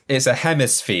 It's a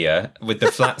hemisphere with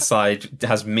the flat side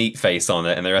has meat face on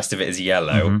it and the rest of it is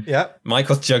yellow. Yeah.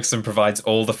 Michael Jugson provides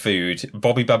all the food.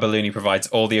 Bobby Babalooni provides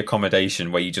all the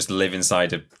accommodation where you just live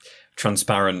inside a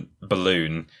transparent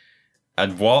balloon.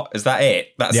 And what? Is that it?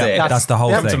 That's Yeah, it. that's the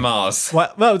whole Come to thing. Mars.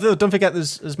 Well, don't forget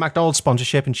there's McDonald's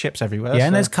sponsorship and chips everywhere. Yeah,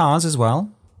 and so- there's cars as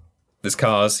well. There's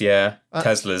cars, yeah.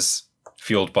 Teslas.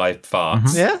 fueled by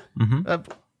farts. Yeah.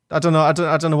 I don't know. I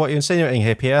don't know what you're insinuating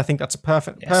here, Pierre. I think that's a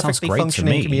perfectly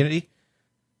functioning community.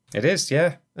 It is,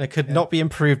 yeah. It could not be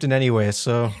improved in any way.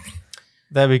 So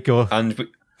there we go. And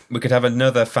we could have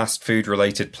another fast food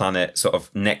related planet sort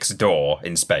of next door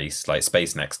in space, like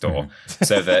space next door,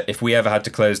 so that if we ever had to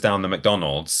close down the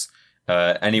McDonald's,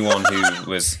 anyone who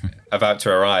was about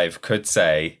to arrive could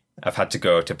say, I've had to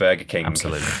go to Burger King.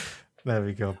 Absolutely. There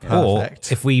we go.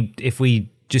 Perfect. Or if we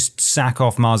just sack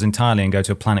off Mars entirely and go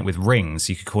to a planet with rings,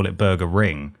 you could call it Burger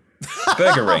Ring.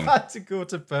 Burger Ring. I had to go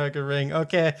to Burger Ring.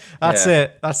 Okay, that's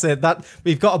it. That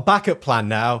we've got a backup plan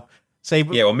now.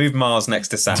 We'll move Mars next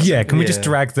to Saturn. Yeah, can we just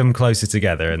drag them closer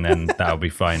together and then that'll be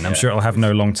fine. I'm sure it'll have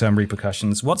no long-term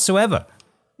repercussions whatsoever.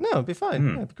 No, it'll be fine.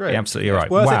 It'll be great. You're absolutely right.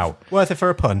 Worth it for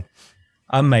a pun.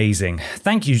 Amazing.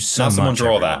 Thank you so much. Someone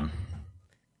draw everyone.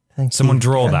 Thank Someone you.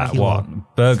 draw Thank that. you What? all.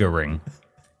 Burger Ring.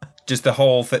 Just the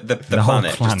whole the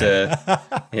planet. whole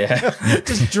planet.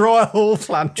 Just draw a whole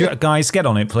planet. Guys, get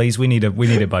on it, please. We need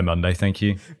it by Monday. Thank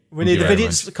you. We need the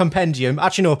Vidiot's compendium.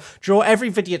 Actually, no. Draw every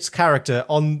Vidiot's character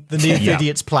on the new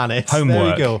Vidiot's planet.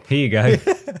 Homework. There we go. Here you go.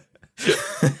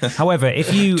 However,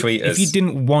 if you Tweet us.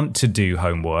 didn't want to do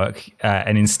homework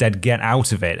and instead get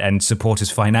out of it and support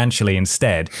us financially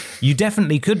instead, you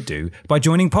definitely could do by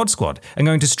joining Pod Squad and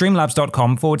going to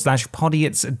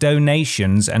streamlabs.com/podiots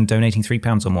donations and donating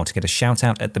 £3 or more to get a shout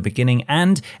out at the beginning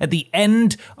and at the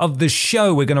end of the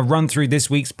show. We're going to run through this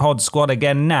week's Pod Squad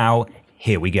again now.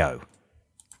 Here we go.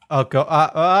 Oh,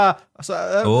 God.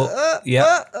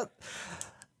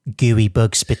 Gooey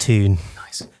bug spittoon.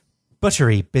 Nice.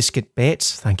 Buttery biscuit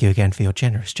baits. Thank you again for your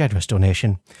generous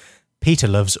donation. Peter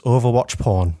loves Overwatch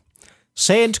porn.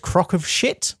 Saint Crock of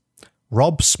shit.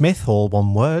 Rob Smith, all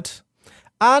one word.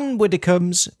 Anne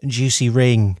Widdicombe's juicy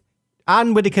ring.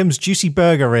 Anne Widdicombe's juicy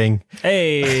burger ring.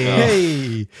 Hey.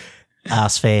 Hey.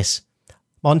 Arseface.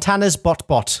 Montana's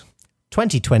bot.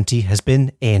 2020 has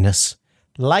been anus.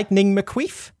 Lightning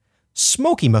McQueef.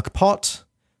 Smoky McPot.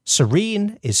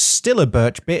 Serene is still a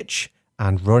birch bitch.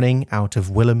 And running out of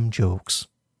Willem jokes.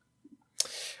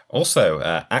 Also,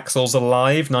 Axel's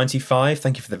Alive 95.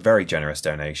 Thank you for the very generous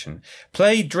donation.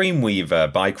 Play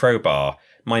Dreamweaver by Crowbar.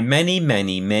 My many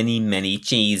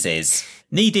cheeses.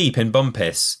 Knee deep in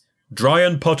Bumpus.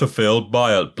 Dryan Potterfield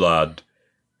Biotblad.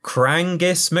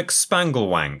 Krangis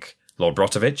McSpanglewank. Lord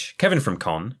Brotovich. Kevin from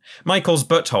Con. Michael's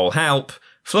Butthole Help.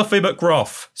 Fluffy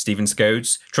McGroff. Stephen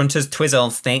Scodes. Trunter's Twizzle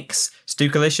Sticks.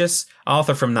 Stukalicious.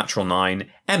 Arthur from Natural 9.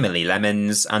 Emily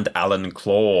Lemons. And Alan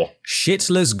Claw.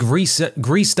 Shitler's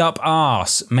greased up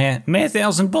arse. May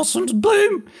 1,000 blossoms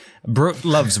bloom. Brooke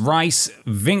loves rice.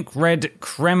 Vink red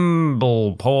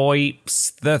cremble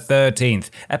poips the 13th.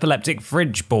 Epileptic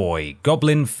fridge boy.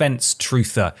 Goblin fence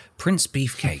truther. Prince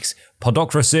Beefcakes.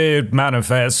 Podocracy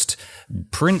manifest.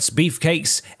 Prince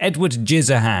Beefcakes. Edward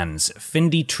Jizzerhands.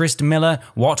 Findy Trist Miller.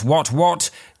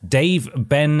 What? Dave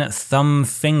Ben Thumb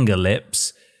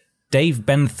Fingerlips. Dave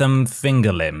Bentham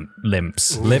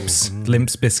Limps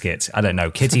Biscuit. I don't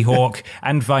know. Kitty Hawk.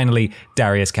 And finally,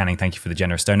 Darius Canning. Thank you for the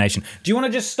generous donation. Do you want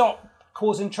to just stop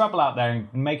causing trouble out there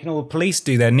and making all the police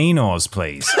do their ninos,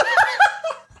 please?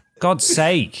 God's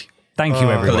sake. Thank you,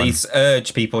 everyone. Police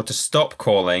urge people to stop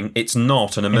calling. It's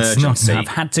not an emergency. I've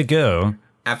had to go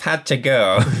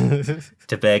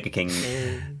to Burger King.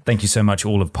 Thank you so much,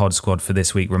 all of Pod Squad, for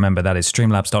this week. Remember, that is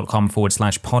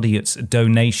streamlabs.com/podiots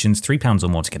donations, £3 or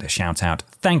more to get a shout out.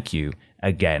 Thank you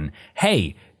again.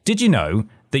 Hey, did you know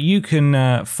that you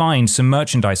can find some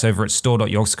merchandise over at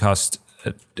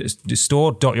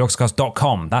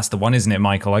store.yogscast.com? That's the one, isn't it,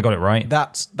 Michael? I got it right.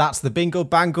 That's the bingo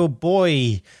bango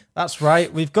boy. That's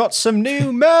right. We've got some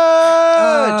new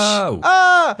merch.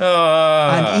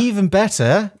 And even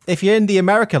better, if you're in the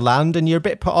America land and you're a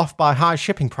bit put off by high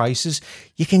shipping prices,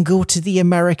 you can go to the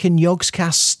American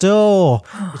Yogscast store.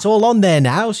 It's all on there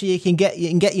now, so you can get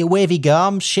your wavy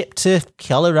garms shipped to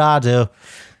Colorado.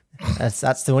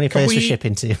 That's the only place we're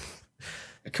shipping to.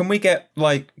 Can we buy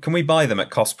them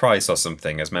at cost price or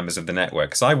something as members of the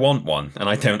network? Because I want one and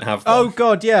I don't have one. Oh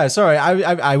God, yeah. Sorry,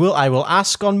 I will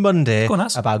ask on Monday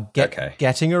about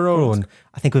getting our own.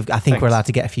 I think we're allowed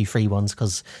to get a few free ones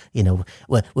because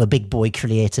we're big boy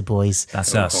creator boys.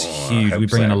 That's us. Huge. We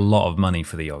bring in a lot of money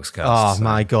for the Yogscast. Oh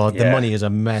my God, the money is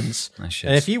immense.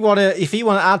 And if you want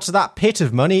to add to that pit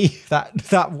of money,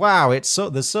 that wow,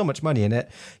 there's so much money in it.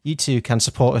 You too can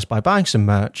support us by buying some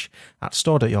merch at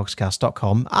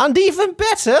store.yogscast.com, and even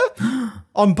better,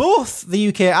 on both the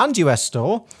UK and US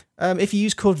store. If you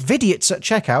use code VIDIOTS at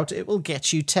checkout, it will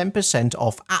get you 10%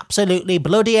 off absolutely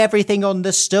bloody everything on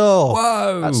the store.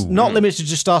 Whoa! That's not limited to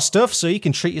just our stuff, so you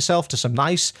can treat yourself to some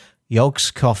nice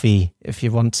Yogs coffee if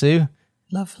you want to.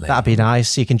 Lovely. That'd be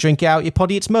nice. You can drink it out your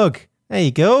Podiots mug. There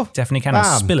you go. Definitely can. And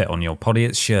spill it on your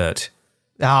Podiots shirt.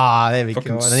 There we go.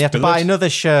 And then you have to buy another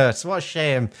shirt. What a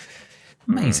shame.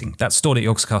 Amazing. That's stored at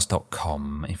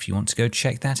yorkscast.com if you want to go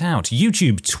check that out.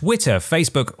 YouTube, Twitter,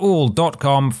 Facebook,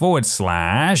 all.com/Vidiots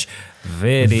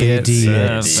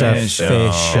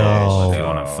Official. If you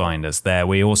want to find us there.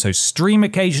 We also stream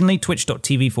occasionally,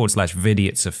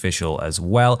 twitch.tv/Vidiots Official as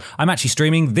well. I'm actually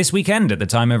streaming this weekend at the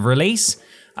time of release.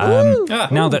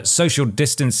 Now that social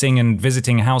distancing and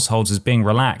visiting households is being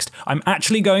relaxed, I'm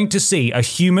actually going to see a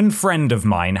human friend of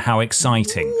mine. How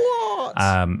exciting.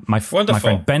 My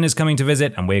friend Ben is coming to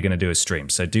visit, and we're going to do a stream.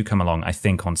 So do come along, I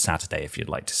think, on Saturday if you'd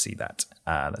like to see that.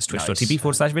 That's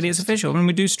twitch.tv/Vidiots Official. And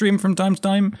we do stream from time to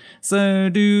time. So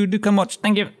do come watch.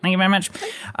 Thank you. Thank you very much.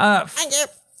 Thank you.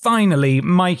 Finally,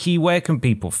 Mikey, where can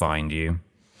people find you?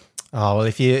 Oh, well,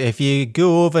 if you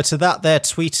go over to that there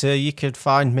Twitter, you could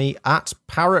find me at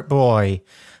Parrot Boy.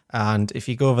 And if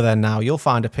you go over there now, you'll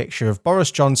find a picture of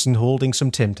Boris Johnson holding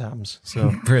some Tim Tams.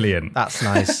 So brilliant. That's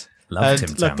nice. Love Tim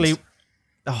Tams. Luckily,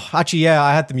 actually,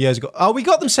 I had them years ago. Oh, we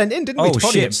got them sent in, didn't we? Oh,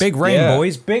 shit. Big rain,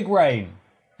 boys. Big rain.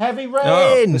 Heavy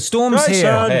rain. The storm's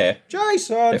here.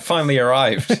 Jason. It finally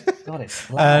arrived. God, it's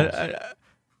loud.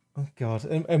 Oh God!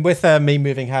 And with me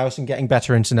moving house and getting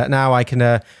better internet now, I can.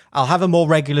 I'll have a more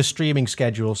regular streaming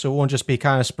schedule, so it won't just be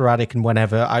kind of sporadic and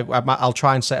whenever. I'll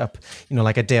try and set up,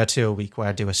 like a day or two a week where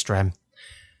I do a stream.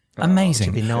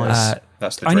 Amazing. Be nice.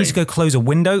 That's the I dream. need to go close a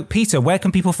window. Peter, where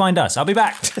can people find us? I'll be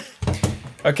back.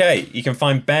 Okay, you can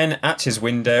find Ben at his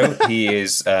window. He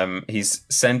is he's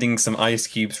sending some ice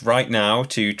cubes right now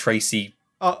to Tracy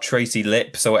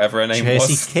Lips or whatever her name was.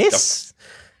 Tracy Kiss.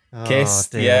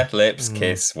 Kiss, Lips,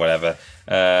 Kiss, whatever.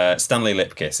 Stanley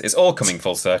Lip Kiss. It's all coming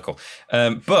full circle.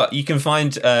 But you can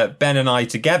find Ben and I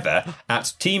together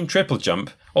at Team Triple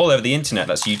Jump all over the internet.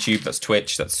 That's YouTube, that's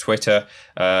Twitch, that's Twitter,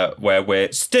 where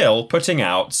we're still putting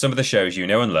out some of the shows you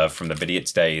know and love from the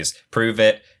Vidiots days. Prove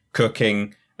It,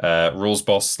 Cooking, Rules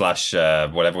Boss /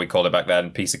 whatever we called it back then,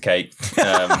 Piece of Cake.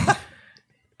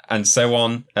 And so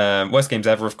on. Worst Games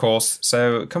Ever, of course.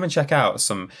 So come and check out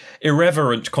some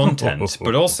irreverent content,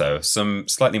 but also some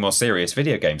slightly more serious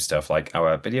video game stuff, like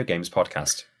our Video Games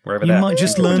podcast. We're over there. You might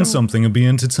just learn something and be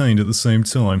entertained at the same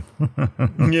time.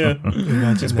 Yeah,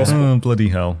 it's possible. Oh, bloody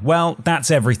hell. Well,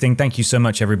 that's everything. Thank you so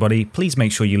much, everybody. Please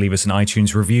make sure you leave us an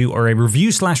iTunes review or a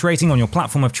review/rating on your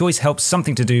platform of choice. Helps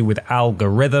something to do with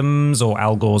algorithms or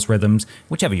Al Gore's rhythms,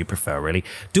 whichever you prefer, really.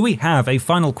 Do we have a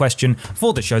final question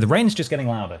for the show? The rain is just getting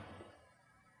louder.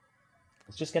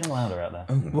 It's just getting louder out there.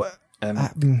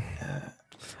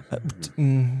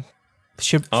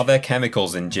 Are there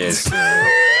chemicals in jizz?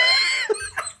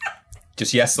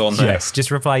 Just yes or no? Yes,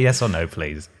 just reply yes or no,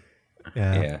 please.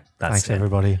 Yeah. That's Thanks,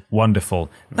 everybody.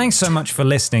 Wonderful. Thanks so much for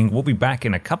listening. We'll be back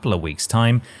in a couple of weeks'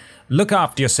 time. Look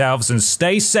after yourselves and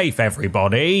stay safe,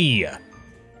 everybody.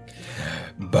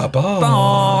 Bye-bye.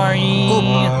 Bye.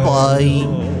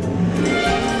 Goodbye.